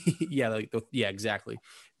 Yeah, exactly.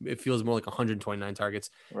 It feels more like 129 targets.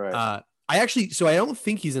 Right. I don't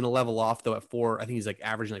think he's in a level off though at 4. I think he's like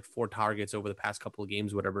averaging like 4 targets over the past couple of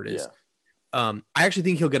games, whatever it is. Yeah. I actually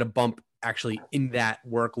think he'll get a bump actually in that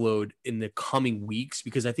workload in the coming weeks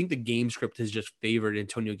because I think the game script has just favored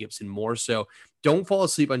Antonio Gibson more. So don't fall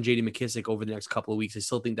asleep on J.D. McKissick over the next couple of weeks. I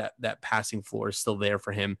still think that passing floor is still there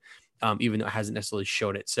for him, even though it hasn't necessarily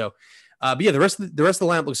showed it. So, but yeah, the rest of the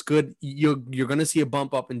lineup looks good. You're going to see a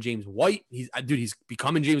bump up in James White. He's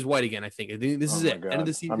becoming James White again. I think this is it. God. End of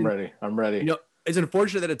the season. I'm ready. It's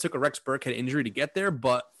unfortunate that it took a Rex Burkhead injury to get there,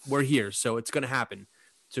 but we're here, so it's going to happen.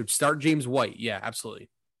 So start James White. Yeah, absolutely.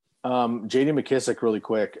 J.D. McKissick, really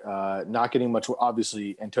quick, not getting much.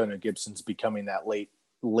 Obviously, Antonio Gibson's becoming that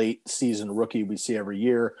late season rookie we see every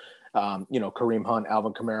year. Kareem Hunt,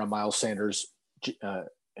 Alvin Kamara, Miles Sanders,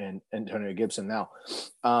 and Antonio Gibson now.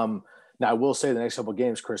 Now, I will say the next couple of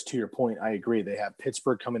games, Chris, to your point, I agree. They have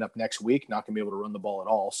Pittsburgh coming up next week, not going to be able to run the ball at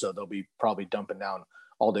all. So they'll be probably dumping down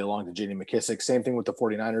all day long to J.D. McKissick. Same thing with the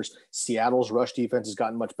 49ers. Seattle's rush defense has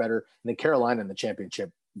gotten much better. And then Carolina in the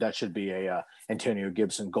championship, that should be a Antonio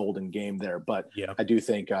Gibson golden game there. But yeah. I do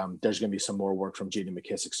think there's going to be some more work from J.D.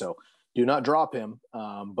 McKissick. So do not drop him.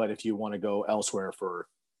 But if you want to go elsewhere for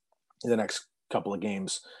the next couple of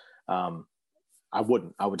games, I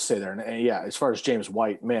wouldn't. I would stay there. And yeah, as far as James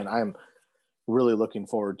White, man, I'm really looking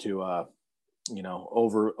forward to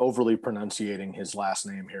overly pronunciating his last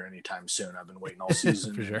name here anytime soon. I've been waiting all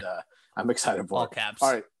season, For sure. and I'm excited for All it. caps.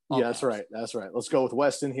 All right, All yeah, caps. That's right. Let's go with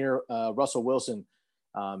Weston here. Russell Wilson,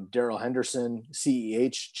 Darrell Henderson,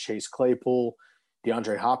 CEH, Chase Claypool,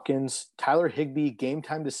 DeAndre Hopkins, Tyler Higbee, game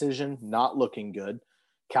time decision, not looking good.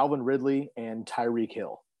 Calvin Ridley and Tyreek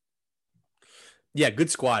Hill. Yeah, good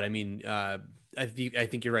squad. I mean, I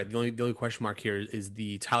think you're right. The only question mark here is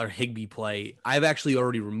the Tyler Higbee play. I've actually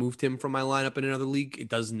already removed him from my lineup in another league. It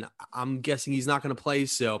doesn't. I'm guessing he's not going to play.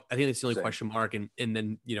 So I think that's the only question mark. And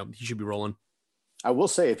then he should be rolling. I will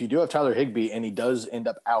say, if you do have Tyler Higbee and he does end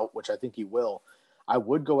up out, which I think he will, I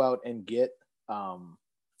would go out and get.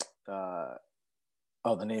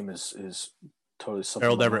 The name is totally something.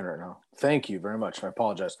 Gerald Everett. Right now. Thank you very much. I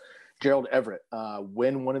apologize. Gerald Everett.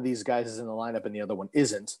 When one of these guys is in the lineup and the other one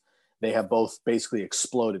isn't, they have both basically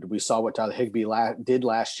exploded. We saw what Tyler Higbee did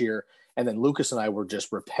last year, and then Lucas and I were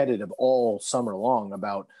just repetitive all summer long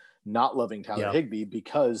about not loving Tyler Higbee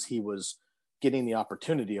because he was getting the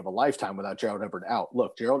opportunity of a lifetime without Gerald Everett out.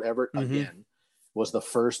 Look, Gerald Everett again was the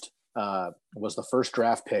first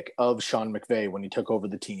draft pick of Sean McVay when he took over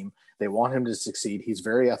the team. They want him to succeed. He's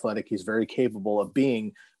very athletic. He's very capable of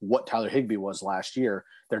being what Tyler Higbee was last year.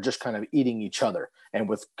 They're just kind of eating each other. And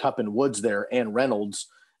with Kupp and Woods there and Reynolds,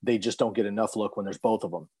 they just don't get enough look when there's both of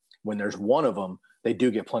them. When there's one of them, they do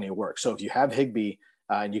get plenty of work. So if you have Higbee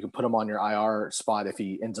and you can put him on your IR spot if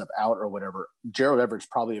he ends up out or whatever, Gerald Everett's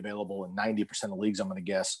probably available in 90% of leagues, I'm going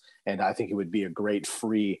to guess. And I think it would be a great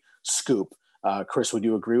free scoop. Chris, would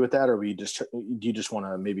you agree with that, or do you just want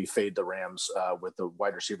to maybe fade the Rams with the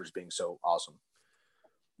wide receivers being so awesome?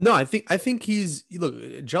 No, I think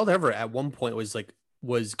Gerald Everett at one point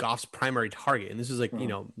was Goff's primary target, and this is a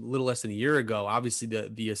little less than a year ago. Obviously,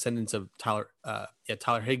 the ascendance of Tyler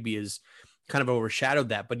Higbee is kind of overshadowed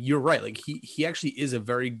that. But you're right; like he actually is a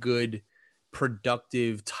very good,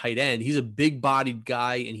 productive tight end. He's a big-bodied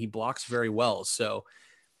guy, and he blocks very well. So.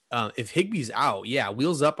 If Higbee's out,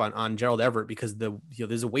 wheels up on Gerald Everett because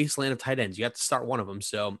there's a wasteland of tight ends. You have to start one of them.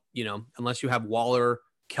 So, unless you have Waller,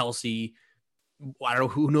 Kelsey, I don't know,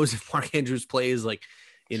 who knows if Mark Andrews plays. Like,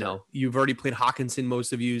 you've already played Hawkinson,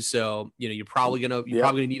 most of you. So, you're probably gonna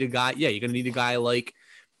need a guy. Yeah, you're gonna need a guy like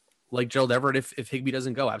Gerald Everett if Higbee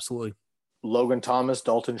doesn't go. Absolutely. Logan Thomas,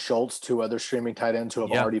 Dalton Schultz, two other streaming tight ends who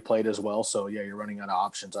have already played as well. So you're running out of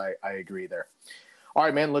options. I agree there. All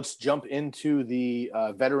right, man, let's jump into the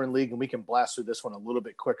veteran league, and we can blast through this one a little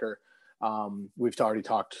bit quicker. We've already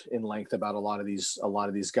talked in length about a lot of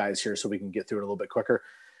these guys here, so we can get through it a little bit quicker.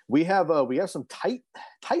 We have some tight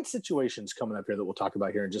situations coming up here that we'll talk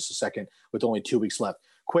about here in just a second with only 2 weeks left.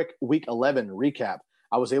 Quick week 11 recap.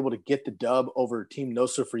 I was able to get the dub over Team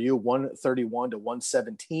Nosa for you,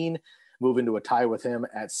 131-117, move into a tie with him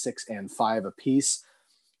at 6-5 apiece.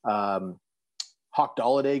 Hawk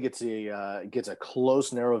Dalladay gets a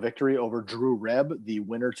close, narrow victory over Drew Reb, the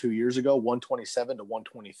winner 2 years ago,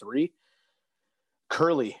 127-123.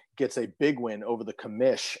 Curly gets a big win over the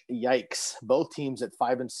Commish. Yikes! Both teams at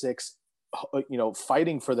 5-6,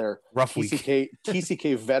 fighting for their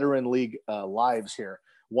TCK Veteran League lives here,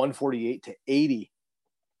 148-80.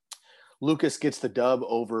 Lucas gets the dub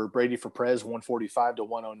over Brady for Prez,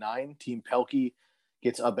 145-109. Team Pelkey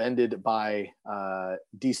gets upended by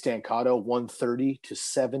D. Stancato,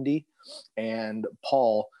 130-70. And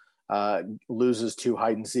Paul loses to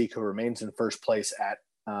Hide and Seek, who remains in first place at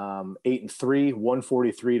 8-3,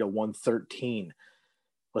 143-113.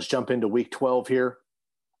 Let's jump into week 12 here.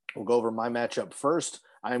 We'll go over my matchup first.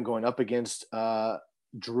 I am going up against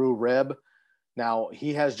Drew Reb. Now,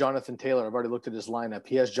 he has Jonathan Taylor. I've already looked at his lineup.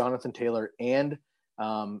 He has Jonathan Taylor and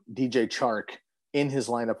DJ Chark in his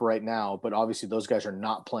lineup right now, but obviously those guys are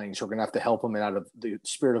not playing, so we're going to have to help him. And out of the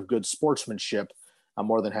spirit of good sportsmanship, I'm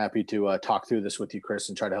more than happy to talk through this with you, Chris,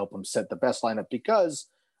 and try to help him set the best lineup, because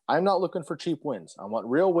I'm not looking for cheap wins. I want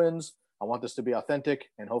real wins. I want this to be authentic,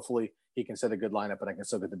 and hopefully he can set a good lineup and I can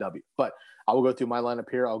still get the W. But I will go through my lineup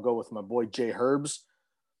here. I'll go with my boy Jay Herbs,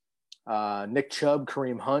 Nick Chubb,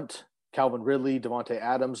 Kareem Hunt, Calvin Ridley, Devontae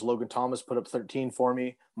Adams, Logan Thomas put up 13 for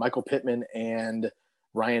me, Michael Pittman, and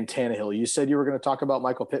Ryan Tannehill. You said you were going to talk about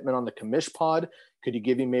Michael Pittman on the Commish pod. Could you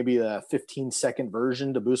give me maybe a 15-second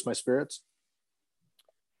version to boost my spirits?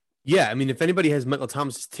 Yeah, I mean, if anybody has Michael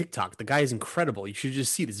Thomas's TikTok, the guy is incredible. You should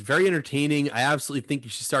just see it. It's very entertaining. I absolutely think you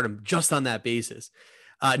should start him just on that basis.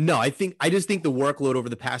 I just think the workload over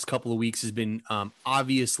the past couple of weeks has been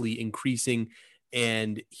obviously increasing.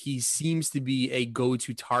 and he seems to be a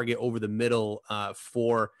go-to target over the middle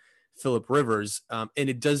for Phillip Rivers. And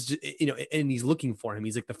it does, and he's looking for him.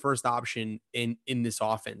 He's like the first option in this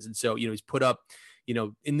offense. And so, he's put up,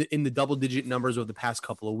 in the double-digit numbers over the past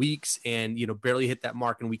couple of weeks, and barely hit that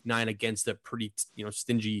mark in week 9 against a pretty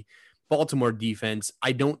stingy Baltimore defense.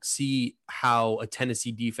 I don't see how a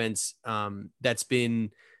Tennessee defense that's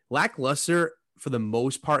been lackluster for the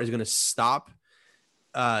most part is going to stop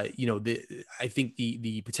I think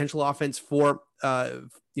the potential offense for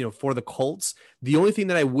the Colts. The only thing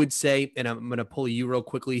that I would say, and I'm going to pull you real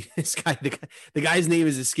quickly, the guy's name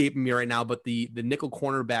is escaping me right now, but the nickel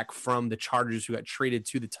cornerback from the Chargers who got traded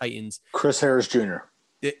to the Titans, Chris Harris Jr.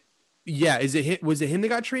 Was it him that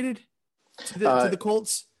got traded to the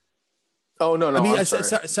Colts? Oh no, I mean,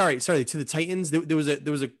 sorry, to the Titans. There was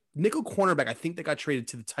a nickel cornerback I think that got traded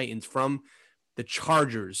to the Titans from the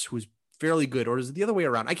Chargers, who was fairly good, or is it the other way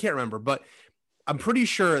around? I can't remember, but I'm pretty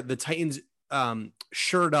sure the Titans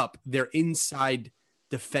shored up their inside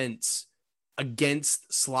defense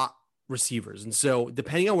against slot receivers. And so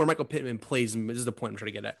depending on where Michael Pittman plays, and this is the point I'm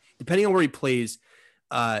trying to get at, depending on where he plays,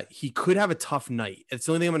 he could have a tough night. It's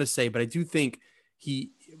the only thing I'm going to say, but I do think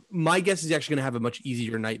my guess is he's actually going to have a much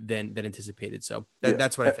easier night than anticipated. So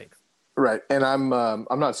that's what I think. Right. And I'm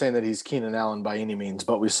not saying that he's Keenan Allen by any means,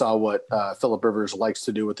 but we saw what Phillip Rivers likes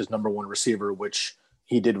to do with his number one receiver, which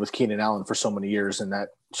he did with Keenan Allen for so many years. And that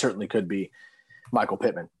certainly could be Michael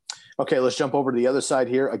Pittman. Okay, let's jump over to the other side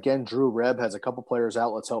here. Again, Drew Rebb has a couple players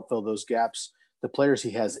out. Let's help fill those gaps. The players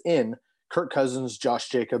he has in: Kirk Cousins, Josh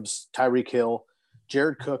Jacobs, Tyreek Hill,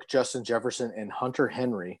 Jared Cook, Justin Jefferson, and Hunter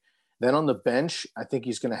Henry. Then on the bench, I think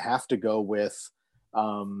he's going to have to go with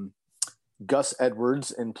Gus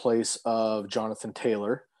Edwards in place of Jonathan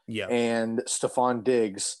Taylor, and Stephon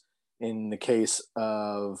Diggs in the case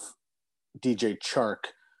of DJ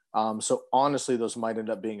Chark. So honestly, those might end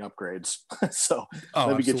up being upgrades. So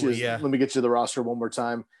let me get you the roster one more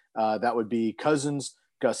time. That would be Cousins,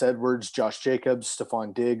 Gus Edwards, Josh Jacobs,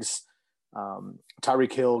 Stephon Diggs,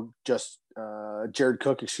 Tyreek Hill, Jared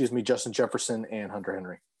Cook, Justin Jefferson, and Hunter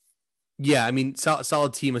Henry. Yeah, I mean,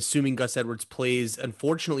 solid team, assuming Gus Edwards plays.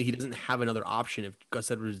 Unfortunately, he doesn't have another option if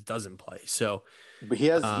Gus Edwards doesn't play. So, but he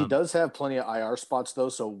does have plenty of IR spots though.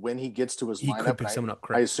 So when he gets to his lineup, could pick someone up.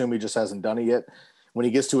 I assume he just hasn't done it yet. When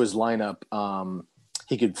he gets to his lineup,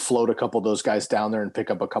 he could float a couple of those guys down there and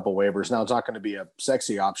pick up a couple waivers. Now it's not going to be a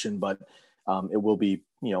sexy option, but it will be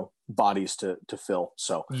bodies to fill.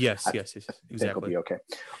 So yes, exactly. It'll be okay.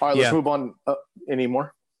 All right, let's move on. Any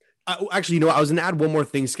more? Actually, I was going to add one more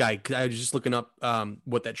thing, Sky, because I was just looking up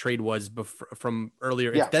what that trade was from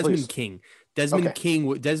earlier. It's Desmond please. King.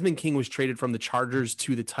 Desmond King was traded from the Chargers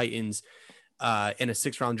to the Titans in a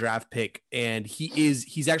 6th-round draft pick, and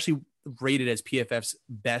he's actually rated as PFF's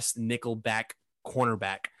best nickelback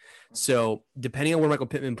cornerback. So depending on where Michael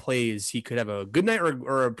Pittman plays, he could have a good night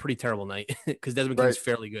or a pretty terrible night, because Desmond King's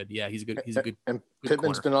fairly good. Yeah, he's a good. And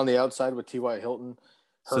Pittman's been on the outside with T.Y. Hilton.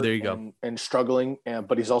 So there you go. And struggling,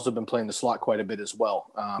 but he's also been playing the slot quite a bit as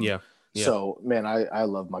well. So, man, I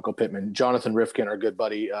love Michael Pittman. Jonathan Rifkin, our good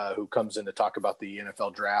buddy, who comes in to talk about the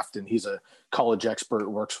NFL draft, and he's a college expert.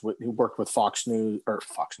 He worked with Fox News.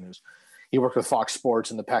 He worked with Fox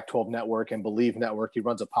Sports and the Pac-12 Network and Believe Network. He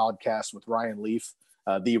runs a podcast with Ryan Leaf,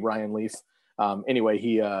 the Ryan Leaf. Anyway,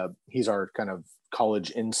 he's our kind of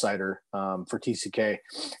college insider for TCK,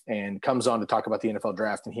 and comes on to talk about the NFL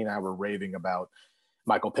draft. And he and I were raving about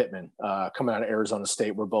Michael Pittman coming out of Arizona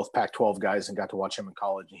State. We're both Pac-12 guys and got to watch him in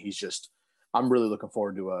college. And I'm really looking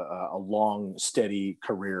forward to a long, steady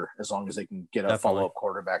career, as long as they can get a follow-up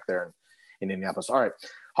quarterback there in Indianapolis. All right.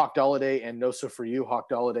 Hawk Dalladay and Nosa for you. Hawk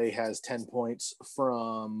Dalladay has 10 points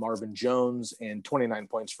from Marvin Jones and 29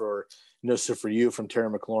 points for Nosa for you from Terry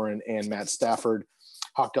McLaurin and Matt Stafford.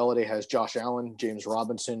 Hawk Dalladay has Josh Allen, James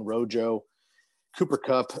Robinson, Rojo, Cooper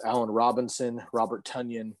Kupp, Allen Robinson, Robert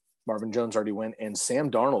Tonyan, Marvin Jones already went, and Sam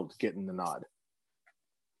Darnold getting the nod.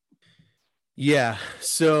 Yeah.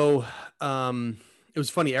 So it was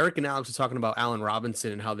funny. Eric and Alex were talking about Allen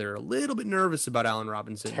Robinson and how they're a little bit nervous about Allen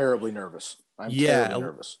Robinson. Terribly nervous. I'm terribly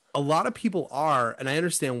nervous. A lot of people are, and I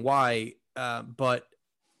understand why, but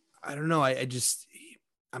I don't know. I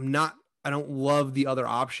don't love the other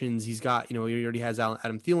options. He's got, he already has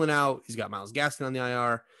Adam Thielen out. He's got Myles Gaskin on the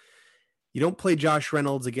IR. You don't play Josh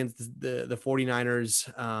Reynolds against the 49ers.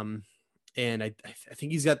 And I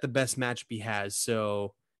think he's got the best matchup he has.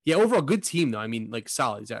 So yeah, overall good team though. I mean, like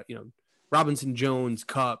solid. He's got, Robinson, Jones,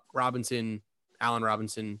 Kupp, Robinson, Allen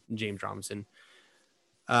Robinson, and James Robinson.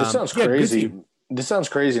 This sounds crazy. This sounds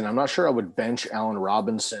crazy. And I'm not sure I would bench Allen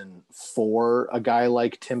Robinson for a guy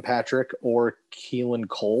like Tim Patrick or Keelan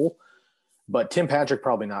Cole. but Tim Patrick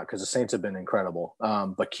probably not because the Saints have been incredible.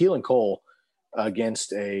 But Keelan Cole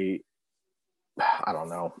against I don't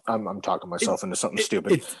know. I'm talking myself into something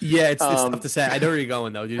stupid. It's tough to say. I know where you're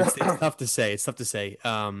going though, dude. It's tough to say. It's tough to say.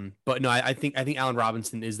 But no, I think Allen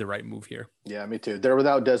Robinson is the right move here. Yeah, me too. They're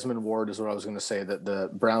without Desmond Ward is what I was going to say. That the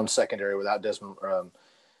Browns secondary without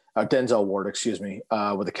Denzel Ward,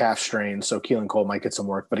 with a calf strain. So Keelan Cole might get some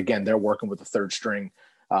work, but again, they're working with the third string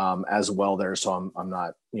as well there. So I'm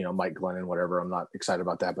not, Mike Glennon, whatever. I'm not excited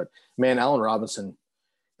about that. But man, Allen Robinson,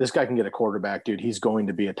 this guy can get a quarterback, dude. He's going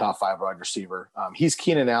to be a top 5 wide receiver. He's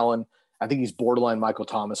Keenan Allen. I think he's borderline Michael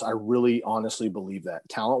Thomas. I really honestly believe that.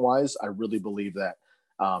 Talent-wise, I really believe that.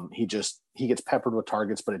 He gets peppered with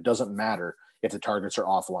targets, but it doesn't matter if the targets are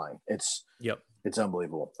offline. It's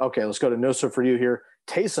unbelievable. Okay, let's go to no sir for you here.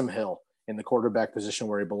 Taysom Hill in the quarterback position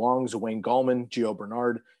where he belongs. Wayne Gallman, Gio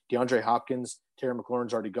Bernard, DeAndre Hopkins, Terry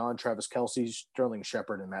McLaurin's already gone. Travis Kelce, Sterling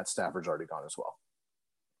Shepard, and Matt Stafford's already gone as well.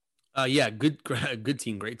 Good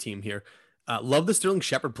team. Great team here. Love the Sterling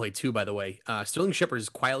Shepard play too, by the way. Sterling Shepard is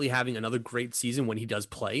quietly having another great season when he does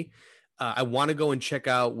play. I want to go and check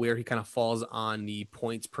out where he kind of falls on the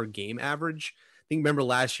points per game average. I think remember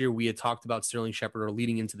last year we had talked about Sterling Shepard, or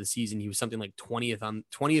leading into the season, he was something like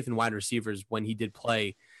 20th in wide receivers when he did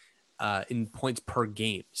play in points per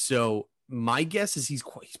game. So my guess is he's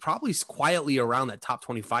probably quietly around that top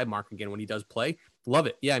 25 mark again when he does play. Love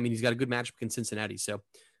it. Yeah, I mean, he's got a good matchup against Cincinnati. So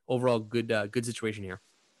overall, good situation here.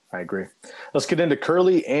 I agree. Let's get into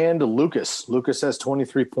Curly and Lucas. Lucas has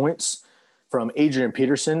 23 points from Adrian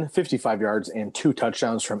Peterson, 55 yards and 2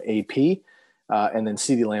 touchdowns from AP. And then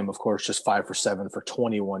CeeDee Lamb, of course, just 5 for 7 for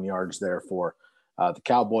 21 yards there for the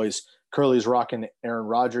Cowboys. Curly's rocking Aaron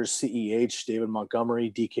Rodgers, CEH, David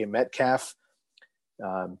Montgomery, DK Metcalf,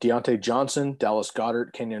 Deontay Johnson, Dallas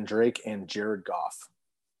Goedert, Kenyon Drake, and Jared Goff.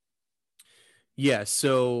 Yeah,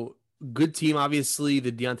 so good team. Obviously,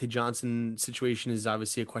 the Deontay Johnson situation is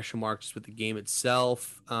obviously a question mark just with the game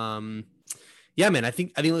itself. Yeah, man, I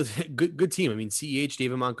think it was a good team. I mean, CEH,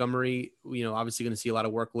 David Montgomery, obviously going to see a lot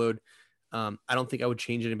of workload. I don't think I would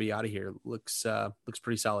change anybody out of here. Looks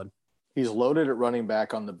pretty solid. He's loaded at running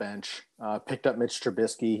back on the bench. Picked up Mitch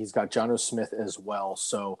Trubisky. He's got Jonnu Smith as well.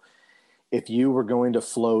 So if you were going to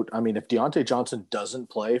float, I mean, if Deontay Johnson doesn't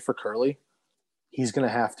play for Curly, he's going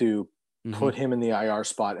to have to put him in the IR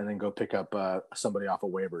spot and then go pick up somebody off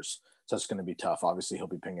of waivers. So that's going to be tough. Obviously, he'll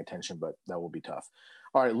be paying attention, but that will be tough.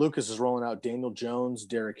 All right, Lucas is rolling out Daniel Jones,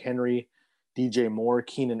 Derrick Henry, DJ Moore,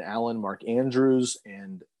 Keenan Allen, Mark Andrews,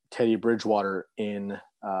 and Teddy Bridgewater in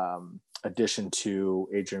addition to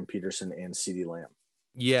Adrian Peterson and CeeDee Lamb.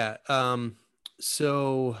 Yeah.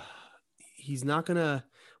 So he's not gonna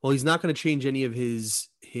change any of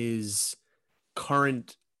his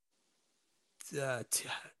current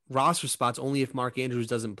roster spots, only if Mark Andrews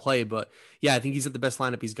doesn't play. But yeah, I think he's at the best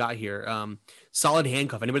lineup he's got here. Solid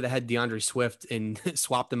handcuff. Anybody that had DeAndre Swift and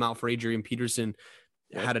swapped him out for Adrian Peterson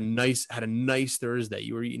had a nice Thursday.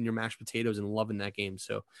 You were eating your mashed potatoes and loving that game.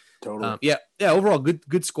 So totally. Overall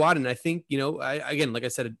good squad. And I think, like I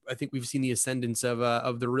said, I think we've seen the ascendance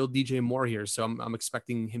of the real DJ Moore here. So I'm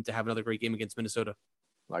expecting him to have another great game against Minnesota.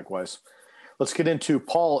 Likewise. Let's get into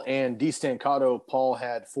Paul and D. Stancato. Paul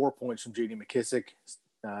had 4 points from J.D. McKissick.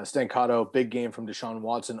 Stancato, big game from Deshaun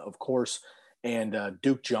Watson, of course, and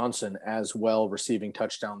Duke Johnson as well, receiving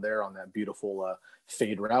touchdown there on that beautiful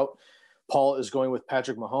fade route. Paul is going with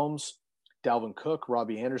Patrick Mahomes, Dalvin Cook,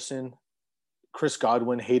 Robbie Anderson, Chris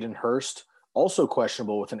Godwin, Hayden Hurst, also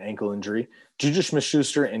questionable with an ankle injury, Juju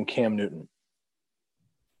Smith-Schuster, and Cam Newton.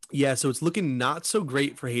 Yeah, so it's looking not so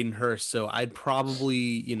great for Hayden Hurst. So I'd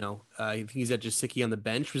probably, I think he's got Gesicki on the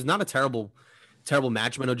bench, which is not a terrible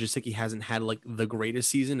matchup. I know Gesicki hasn't had like the greatest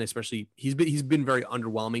season, especially he's been very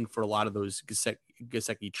underwhelming for a lot of those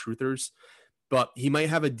Gesicki truthers, but he might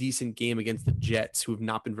have a decent game against the Jets, who have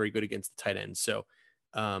not been very good against the tight ends. So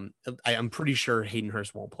I'm pretty sure Hayden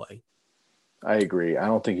Hurst won't play. I agree. I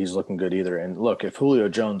don't think he's looking good either. And look, if Julio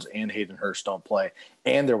Jones and Hayden Hurst don't play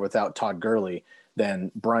and they're without Todd Gurley,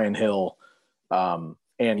 then Brian Hill and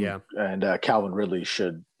Calvin Ridley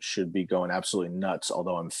should be going absolutely nuts,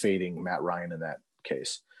 although I'm fading Matt Ryan in that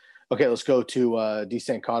case. Okay, let's go to D.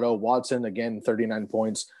 Stancato. Watson, again, 39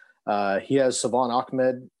 points. He has Savon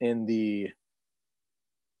Ahmed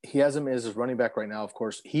he has him as his running back right now. Of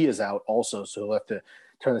course, he is out also, so he'll have to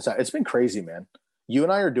turn this out. It's been crazy, man. You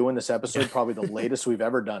and I are doing this episode probably the latest we've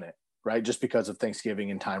ever done it, right? Just because of Thanksgiving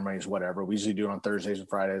and time range, whatever. We usually do it on Thursdays and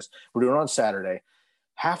Fridays. We're doing it on Saturday.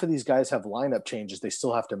 Half of these guys have lineup changes they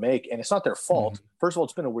still have to make, and it's not their fault. Mm-hmm. First of all,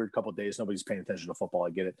 it's been a weird couple of days. Nobody's paying attention to football. I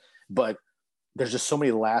get it. But there's just so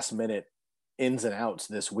many last-minute ins and outs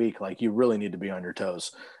this week. Like, you really need to be on your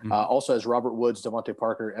toes. Mhm. Also has Robert Woods, Devontae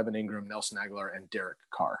Parker, Evan Ingram, Nelson Aguilar, and Derek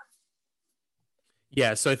Carr.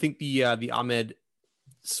 Yeah, so I think the Ahmed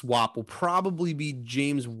swap will probably be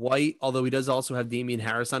James White, although he does also have Damian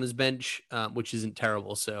Harris on his bench, which isn't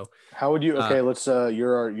terrible. So How would you? Okay, let's.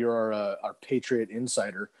 You're our Patriot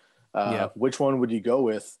insider. Yeah. Which one would you go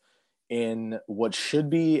with in what should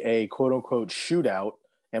be a quote unquote shootout?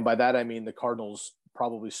 And by that I mean the Cardinals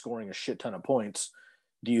probably scoring a shit ton of points.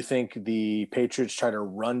 Do you think the Patriots try to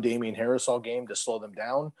run Damian Harris all game to slow them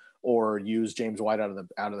down, or use James White out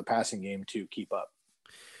of the passing game to keep up?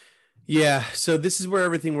 Yeah, so this is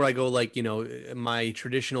where I go, like, my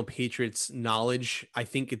traditional Patriots knowledge. I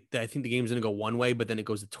think the game's going to go one way, but then it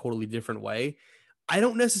goes a totally different way. I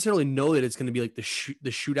don't necessarily know that it's going to be like the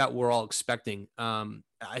shootout we're all expecting.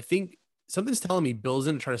 I think something's telling me Bill's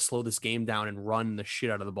going to try to slow this game down and run the shit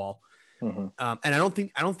out of the ball. Mm-hmm. And I don't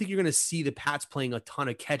think you're going to see the Pats playing a ton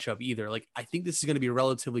of catch up either. Like, I think this is going to be a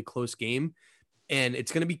relatively close game, and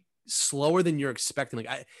it's going to be slower than you're expecting.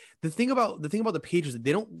 Like, the thing about the Patriots,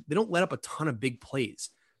 they don't let up a ton of big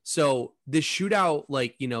plays. So this shootout,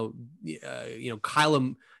 like,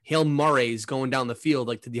 Kyler Hale Murray's going down the field,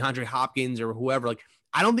 like, to DeAndre Hopkins or whoever. Like,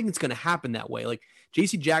 I don't think it's going to happen that way. Like,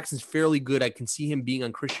 JC Jackson's fairly good. I can see him being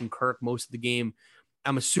on Christian Kirk most of the game.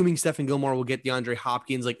 I'm assuming Stephen Gilmore will get DeAndre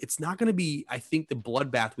Hopkins. Like, it's not going to be, I think, the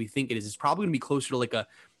bloodbath we think it is. It's probably going to be closer to like a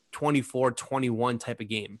 24-21 type of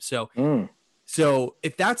game. So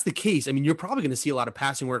if that's the case, I mean, you're probably going to see a lot of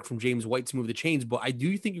passing work from James White to move the chains, but I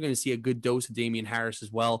do think you're going to see a good dose of Damian Harris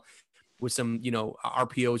as well, with some,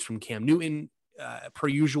 RPOs from Cam Newton, per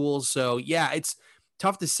usual. So yeah, it's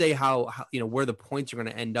tough to say how where the points are going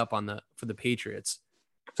to end up for the Patriots.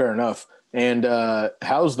 Fair enough. And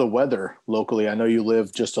how's the weather locally? I know you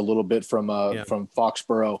live just a little bit from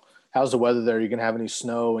Foxborough. How's the weather there? Are you going to have any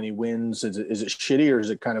snow, any winds? Is it shitty, or is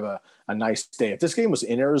it kind of a nice day? If this game was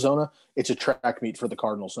in Arizona, it's a track meet for the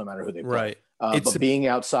Cardinals, no matter who they play. Right. But being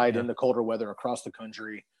outside in the colder weather across the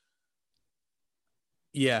country.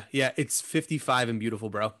 Yeah. It's 55 and beautiful,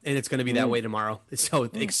 bro. And it's going to be that way tomorrow. So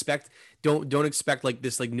don't expect like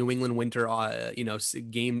this, like, New England winter,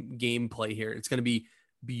 game play here. It's going to be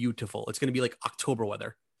beautiful. It's going to be like October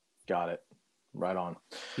weather. Got it. Right on.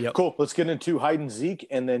 Yep. Cool. Let's get into Hyde and Zeke,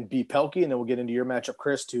 and then B Pelkey, and then we'll get into your matchup,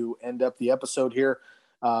 Chris, to end up the episode here.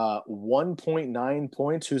 1.9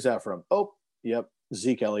 points. Who's that from? Oh, yep.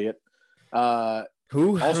 Zeke Elliott. Who? I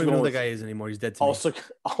don't even know who that guy is anymore. He's dead to me.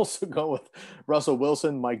 Also go with Russell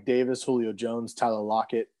Wilson, Mike Davis, Julio Jones, Tyler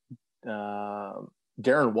Lockett,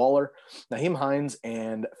 Darren Waller, Naheem Hines,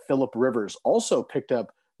 and Phillip Rivers. Also picked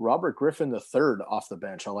up Robert Griffin III off the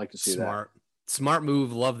bench. I like to see that. Smart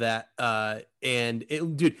move. Love that.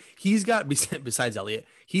 Dude, he's got, besides Elliott,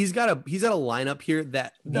 he's got a lineup here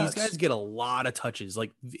that these guys get a lot of touches.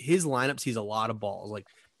 Like, his lineup sees a lot of balls. Like,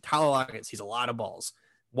 Tyler Lockett sees a lot of balls.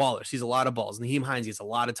 Waller sees a lot of balls. Naheem Hines gets a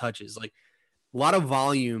lot of touches. Like, a lot of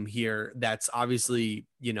volume here. That's obviously,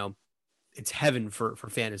 it's heaven for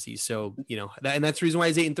fantasy. So, and that's the reason why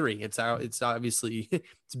he's 8-3. It's obviously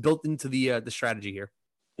it's built into the strategy here.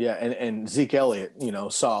 Yeah, and Zeke Elliott,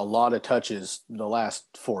 saw a lot of touches the last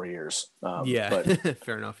 4 years. But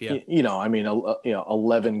fair enough. Yeah,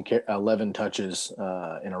 11 touches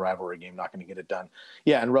in a rivalry game, not going to get it done.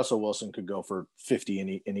 Yeah, and Russell Wilson could go for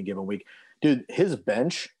 50 any given week. Dude, his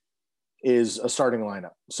bench is a starting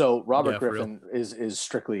lineup. So Robert Griffin is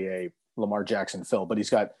strictly a Lamar Jackson fill, but he's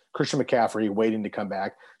got Christian McCaffrey waiting to come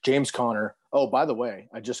back. James Conner. Oh, by the way,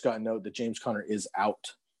 I just got a note that James Conner is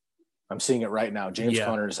out. I'm seeing it right now. James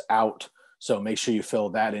Conner is out. So make sure you fill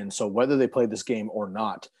that in. So whether they play this game or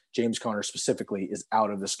not, James Conner specifically is out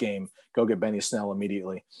of this game. Go get Benny Snell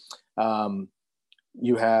immediately.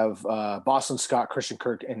 You have Boston Scott, Christian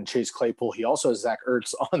Kirk, and Chase Claypool. He also has Zach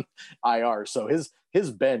Ertz on IR. So his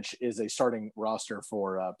bench is a starting roster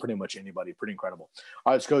for pretty much anybody. Pretty incredible.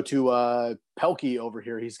 All right, let's go to Pelkey over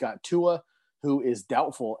here. He's got Tua, who is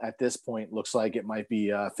doubtful at this point. Looks like it might be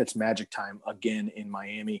Fitzmagic time again in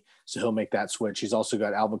Miami. So he'll make that switch. He's also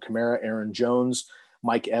got Alvin Kamara, Aaron Jones,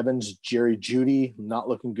 Mike Evans, Jerry Jeudy, not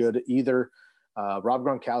looking good either. Rob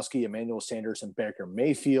Gronkowski, Emmanuel Sanders, and Baker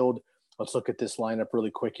Mayfield. Let's look at this lineup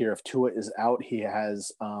really quick here. If Tua is out, he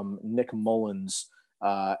has Nick Mullins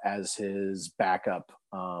as his backup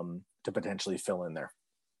to potentially fill in there.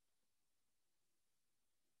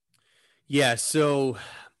 Yeah, so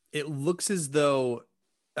it looks as though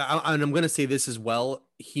and I'm going to say this as well.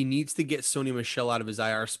 He needs to get Sony Michel out of his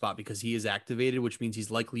IR spot because he is activated, which means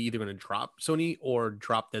he's likely either going to drop Sony or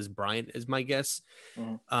drop Des Bryant, is my guess.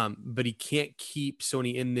 But he can't keep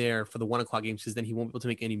Sony in there for the 1 o'clock games because then he won't be able to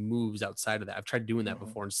make any moves outside of that. I've tried doing that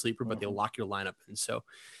before in Sleeper, but they'll lock your lineup in. So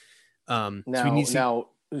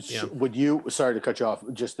would you, sorry to cut you off,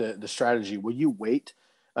 just the strategy, would you wait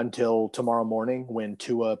until tomorrow morning when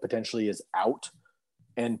Tua potentially is out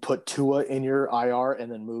and put Tua in your IR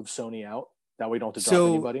and then move Sony out? That way you don't have to drop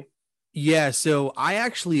anybody? Yeah, so I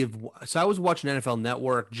was watching NFL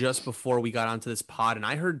Network just before we got onto this pod, and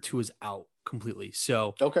I heard Tua's out completely.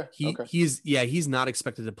 So he's not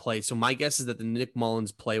expected to play. So my guess is that the Nick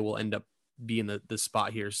Mullins play will end up being the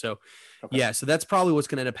spot here. So so that's probably what's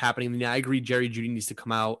going to end up happening. I mean, I agree Jerry Jeudy needs to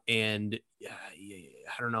come out, and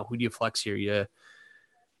I don't know, who do you flex here?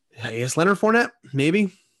 I guess Leonard Fournette,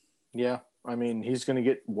 maybe. Yeah, I mean, he's going to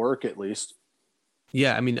get work at least.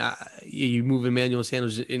 Yeah, I mean, you move Emmanuel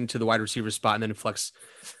Sanders into the wide receiver spot and then flex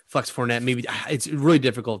Fournette. Maybe it's really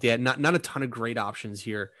difficult. Yeah, not a ton of great options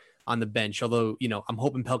here on the bench. Although, I'm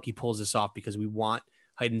hoping Pelkey pulls this off because we want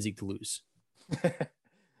Hyde and Zeke to lose.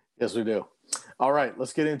 Yes, we do. All right,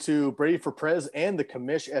 let's get into Brady for Prez and the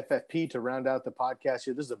Commish FFP to round out the podcast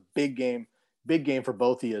here. This is a big game for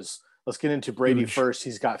both of you. Let's get into Brady first.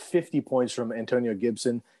 He's got 50 points from Antonio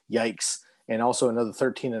Gibson. Yikes. And also another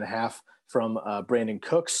 13.5 from Brandon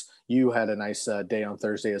Cooks. You had a nice day on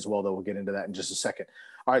Thursday as well, though. We'll get into that in just a second.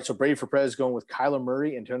 All right, so Brady for Prez going with Kyler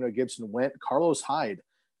Murray. Antonio Gibson went. Carlos Hyde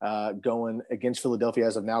going against Philadelphia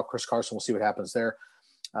as of now. Chris Carson, we'll see what happens there.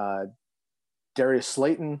 Darius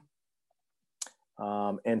Slayton,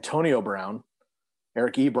 Antonio Brown,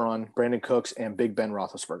 Eric Ebron, Brandon Cooks, and Big Ben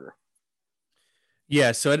Roethlisberger.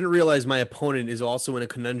 Yeah, so I didn't realize my opponent is also in a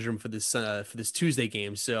conundrum for this Tuesday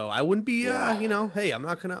game. So I wouldn't be, hey, I'm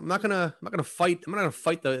not gonna fight. I'm not gonna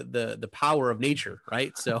fight the power of nature,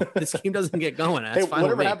 right? So this game doesn't get going. That's fine.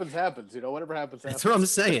 Whatever happens. Whatever happens. That's what I'm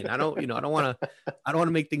saying. I don't want to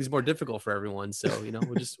make things more difficult for everyone. So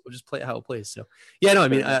we'll just play it how it plays. So yeah, no, I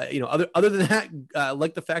mean, other than that, I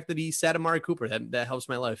like the fact that he sat Amari Cooper. That helps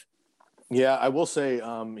my life. Yeah, I will say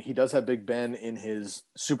he does have Big Ben in his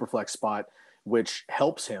super flex spot, which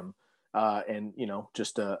helps him. And,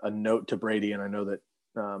 just a note to Brady, and I know that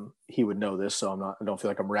he would know this, so I don't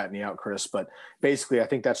feel like I'm ratting you out, Chris, but basically I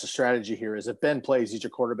think that's the strategy here is if Ben plays, he's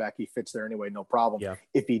your quarterback, he fits there anyway, no problem. Yeah.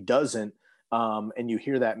 If he doesn't, and you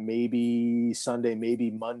hear that maybe Sunday,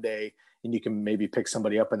 maybe Monday, and you can maybe pick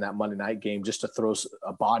somebody up in that Monday night game just to throw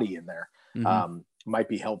a body in there, might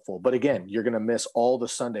be helpful. But again, you're going to miss all the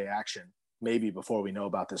Sunday action maybe before we know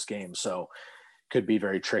about this game. So could be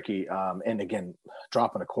very tricky. And again,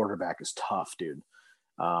 dropping a quarterback is tough, dude.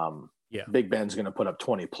 Big Ben's going to put up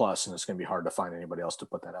 20 plus, and it's going to be hard to find anybody else to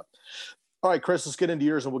put that up. All right, Chris, let's get into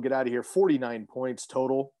yours and we'll get out of here. 49 points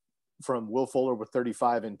total from Will Fuller with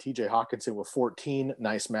 35 and TJ Hawkinson with 14.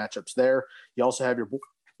 Nice matchups there. You also have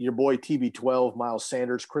your boy TB12, Miles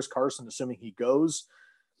Sanders, Chris Carson, assuming he goes,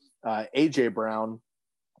 AJ Brown,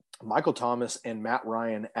 Michael Thomas, and Matt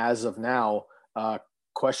Ryan as of now.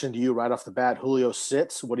 Question to you right off the bat. Julio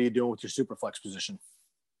sits. What are you doing with your super flex position?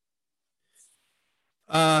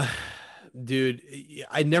 Dude,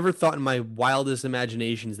 I never thought in my wildest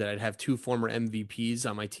imaginations that I'd have two former MVPs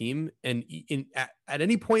on my team. And at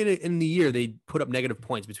any point in the year, they put up negative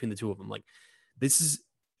points between the two of them. Like, this is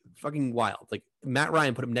fucking wild. Like, Matt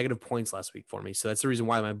Ryan put up negative points last week for me. So that's the reason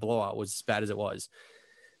why my blowout was as bad as it was.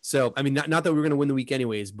 So, I mean, not that we were going to win the week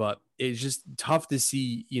anyways, but it's just tough to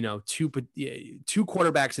see, two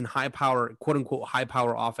quarterbacks in high power, quote unquote, high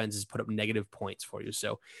power offenses put up negative points for you.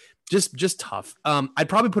 So just tough. I'd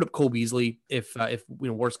probably put up Cole Beasley if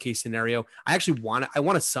worst case scenario. I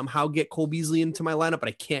want to somehow get Cole Beasley into my lineup, but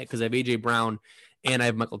I can't because I have AJ Brown and I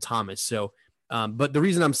have Michael Thomas. So, but the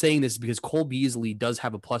reason I'm saying this is because Cole Beasley does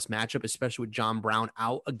have a plus matchup, especially with John Brown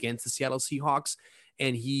out against the Seattle Seahawks.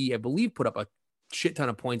 And he, I believe, put up a shit ton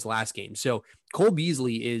of points last game. So Cole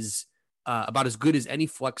Beasley is about as good as any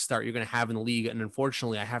flex start you're going to have in the league. And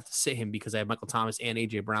unfortunately, I have to sit him because I have Michael Thomas and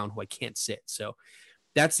AJ Brown, who I can't sit. So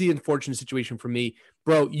that's the unfortunate situation for me,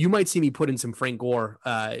 bro. You might see me put in some Frank Gore,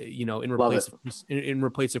 in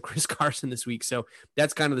replace of Chris Carson this week. So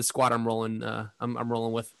that's kind of the squad I'm rolling. I'm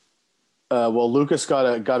rolling with. Well, Lucas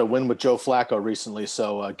got a win with Joe Flacco recently,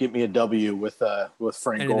 so get me a W with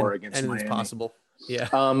Frank Gore against Miami. Possible. Yeah.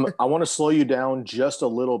 I want to slow you down just a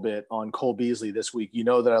little bit on Cole Beasley this week. You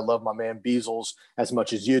know that I love my man Beasles as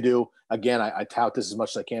much as you do. Again, I tout this as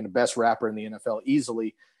much as I can. The best rapper in the NFL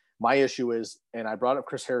easily. My issue is, and I brought up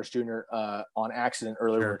Chris Harris Jr. On accident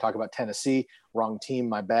earlier. Sure. We were talking about Tennessee, wrong team,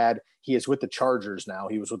 my bad. He is with the Chargers now.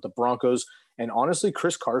 He was with the Broncos. And honestly,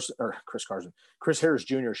 Chris Harris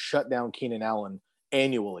Jr. shut down Keenan Allen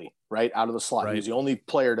annually, right, out of the slot. Right. He was the only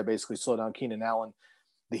player to basically slow down Keenan Allen.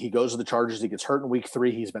 He goes to the Chargers. He gets hurt in week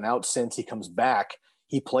 3. He's been out since. He comes back.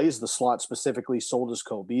 He plays the slot specifically. So does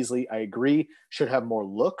Cole Beasley. I agree, should have more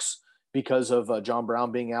looks because of John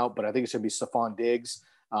Brown being out, but I think it's going to be Stephon Diggs.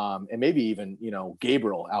 And maybe even,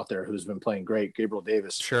 Gabriel out there who's been playing great, Gabriel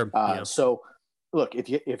Davis. Sure. So look,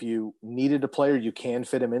 if you needed a player, you can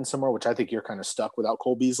fit him in somewhere, which I think you're kind of stuck without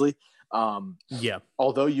Cole Beasley.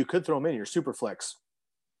 Although you could throw him in your super flex.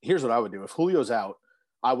 Here's what I would do. If Julio's out,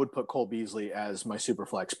 I would put Cole Beasley as my super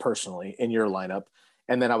flex personally in your lineup.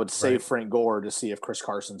 And then I would save Frank Gore to see if Chris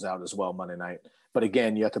Carson's out as well Monday night. But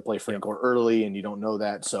again, you have to play Frank Gore early and you don't know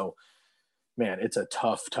that. So man, it's a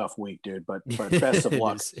tough week, dude, but best of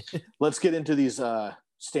luck. Let's get into these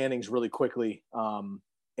standings really quickly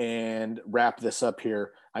and wrap this up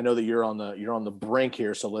here. I know that you're on the brink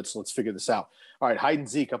here, so let's figure this out. All right, Hide and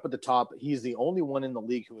Zeke up at the top. He's the only one in the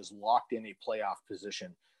league who is locked in a playoff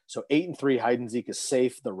position. So 8-3, Hide and Zeke is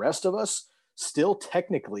safe. The rest of us still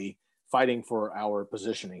technically fighting for our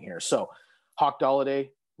positioning here. So Hawk Dalladay,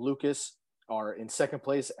 Lucas are in second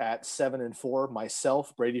place at 7-4.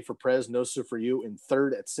 Myself, Brady for Prez, Nosa for you in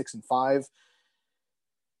third at 6-5.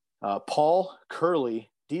 Paul,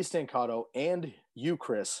 Curly, D. Stancato, and you,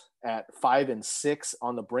 Chris, at 5-6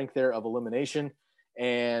 on the brink there of elimination.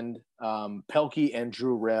 And Pelkey and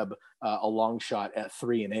Drew Reb a long shot at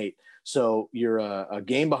 3-8. So you're a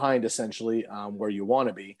game behind essentially where you want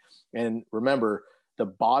to be. And remember, the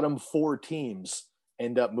bottom 4 teams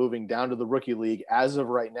end up moving down to the rookie league. As of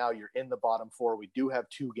right now, you're in the bottom 4. We do have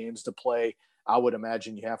 2 games to play. I would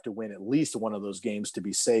imagine you have to win at least one of those games to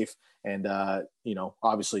be safe. And,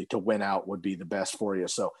 obviously to win out would be the best for you.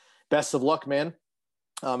 So best of luck, man.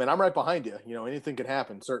 And I'm right behind you. Anything can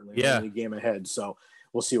happen, certainly. Yeah. Only game ahead. So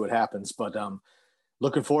we'll see what happens. But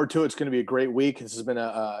looking forward to it. It's going to be a great week. This has been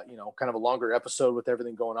a kind of a longer episode with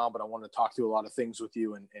everything going on, but I want to talk through a lot of things with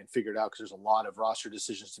you and figure it out because there's a lot of roster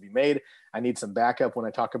decisions to be made. I need some backup when I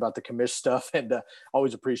talk about the commish stuff, and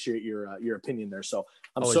always appreciate your opinion there. So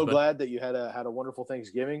I'm glad that you had a wonderful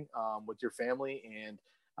Thanksgiving with your family, and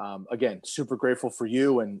again, super grateful for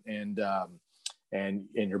you and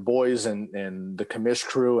your boys and the commish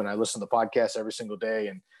crew. And I listen to the podcast every single day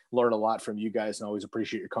and learn a lot from you guys and always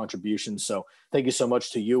appreciate your contributions. So thank you so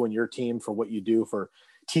much to you and your team for what you do for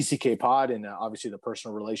TCK pod and obviously the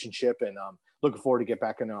personal relationship, and looking forward to get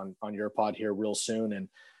back in on your pod here real soon, and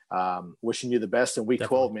wishing you the best in week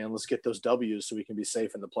 12, man. Let's get those W's so we can be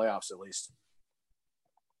safe in the playoffs at least.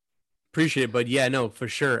 Appreciate it, but yeah, no, for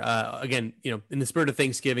sure. Again, in the spirit of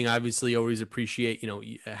Thanksgiving, obviously always appreciate,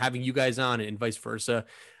 having you guys on and vice versa.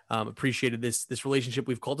 Appreciated this relationship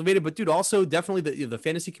we've cultivated, but dude, also definitely the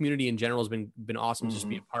fantasy community in general has been awesome to just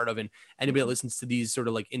be a part of. And anybody that listens to these sort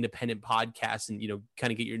of like independent podcasts and,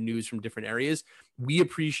 kind of get your news from different areas, we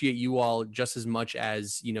appreciate you all just as much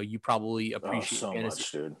as, you probably appreciate so fantasy.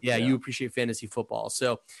 Much, dude. Yeah, you appreciate fantasy football.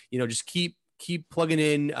 So, just keep plugging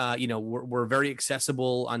in. We're very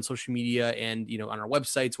accessible on social media and, on our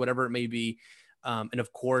websites, whatever it may be. And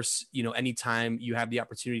of course, anytime you have the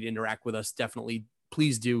opportunity to interact with us, definitely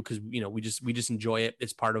please do. Cause we just enjoy it.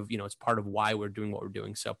 It's part of, it's part of why we're doing what we're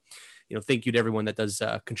doing. So, thank you to everyone that does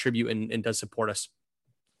contribute and does support us.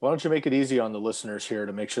 Why don't you make it easy on the listeners here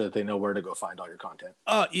to make sure that they know where to go find all your content?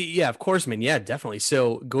 Yeah, of course, man. Yeah, definitely.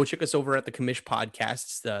 So go check us over at the Commish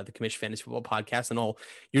podcasts, the Commish Fantasy Football Podcast, and all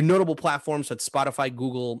your notable platforms. So that's Spotify,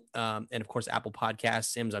 Google, and of course, Apple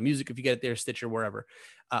Podcasts, Amazon Music, if you get it there, Stitcher, wherever.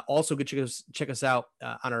 Also, go check us out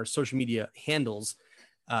on our social media handles,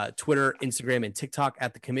 Twitter, Instagram, and TikTok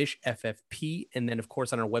at the Commish FFP. And then, of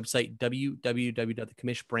course, on our website,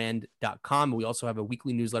 www.thecommishbrand.com. We also have a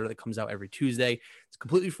weekly newsletter that comes out every Tuesday. It's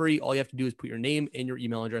completely free. All you have to do is put your name and your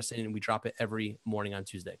email address in, and we drop it every morning on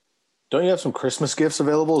Tuesday. Don't you have some Christmas gifts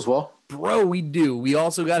available as well? Bro, we do. We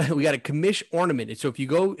also got a Commish ornament. So if you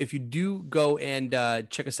do go and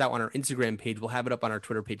check us out on our Instagram page, we'll have it up on our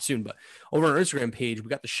Twitter page soon. But over on our Instagram page, we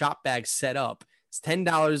got the shop bag set up. It's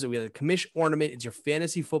 $10. We have a Commish ornament. It's your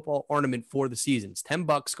fantasy football ornament for the season. It's $10.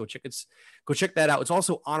 Go check that out. It's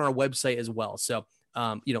also on our website as well. So,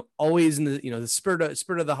 always in the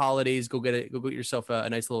spirit of the holidays, go get yourself a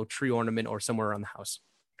nice little tree ornament or somewhere around the house.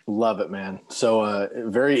 Love it, man. So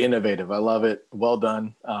very innovative. I love it. Well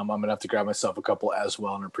done. I'm going to have to grab myself a couple as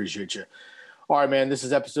well and appreciate you. All right, man. This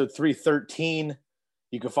is episode 313.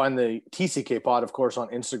 You can find the TCK pod, of course, on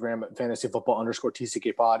Instagram at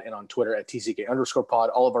fantasyfootball_TCK pod and on Twitter at TCK_pod.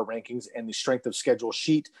 All of our rankings and the strength of schedule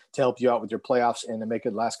sheet to help you out with your playoffs and to make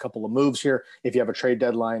it last couple of moves here. If you have a trade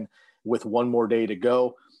deadline with one more day to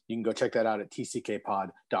go, you can go check that out at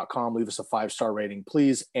tckpod.com. Leave us a 5-star rating,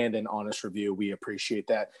 please, and an honest review. We appreciate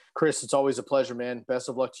that. Chris, it's always a pleasure, man. Best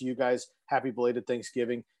of luck to you guys. Happy belated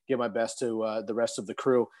Thanksgiving. Give my best to the rest of the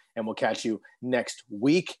crew, and we'll catch you next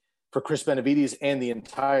week. For Chris Benavides and the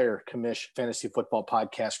entire Commish Fantasy Football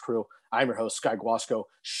Podcast crew, I'm your host, Sky Guasco.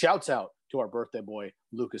 Shouts out to our birthday boy,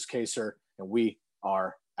 Lucas Kaser, and we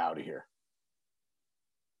are out of here.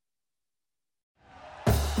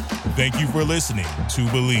 Thank you for listening to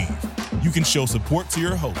Believe. You can show support to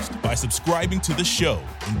your host by subscribing to the show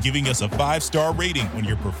and giving us a 5-star rating on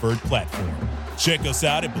your preferred platform. Check us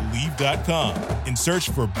out at Believe.com and search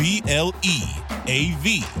for BLEAV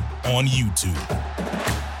on YouTube.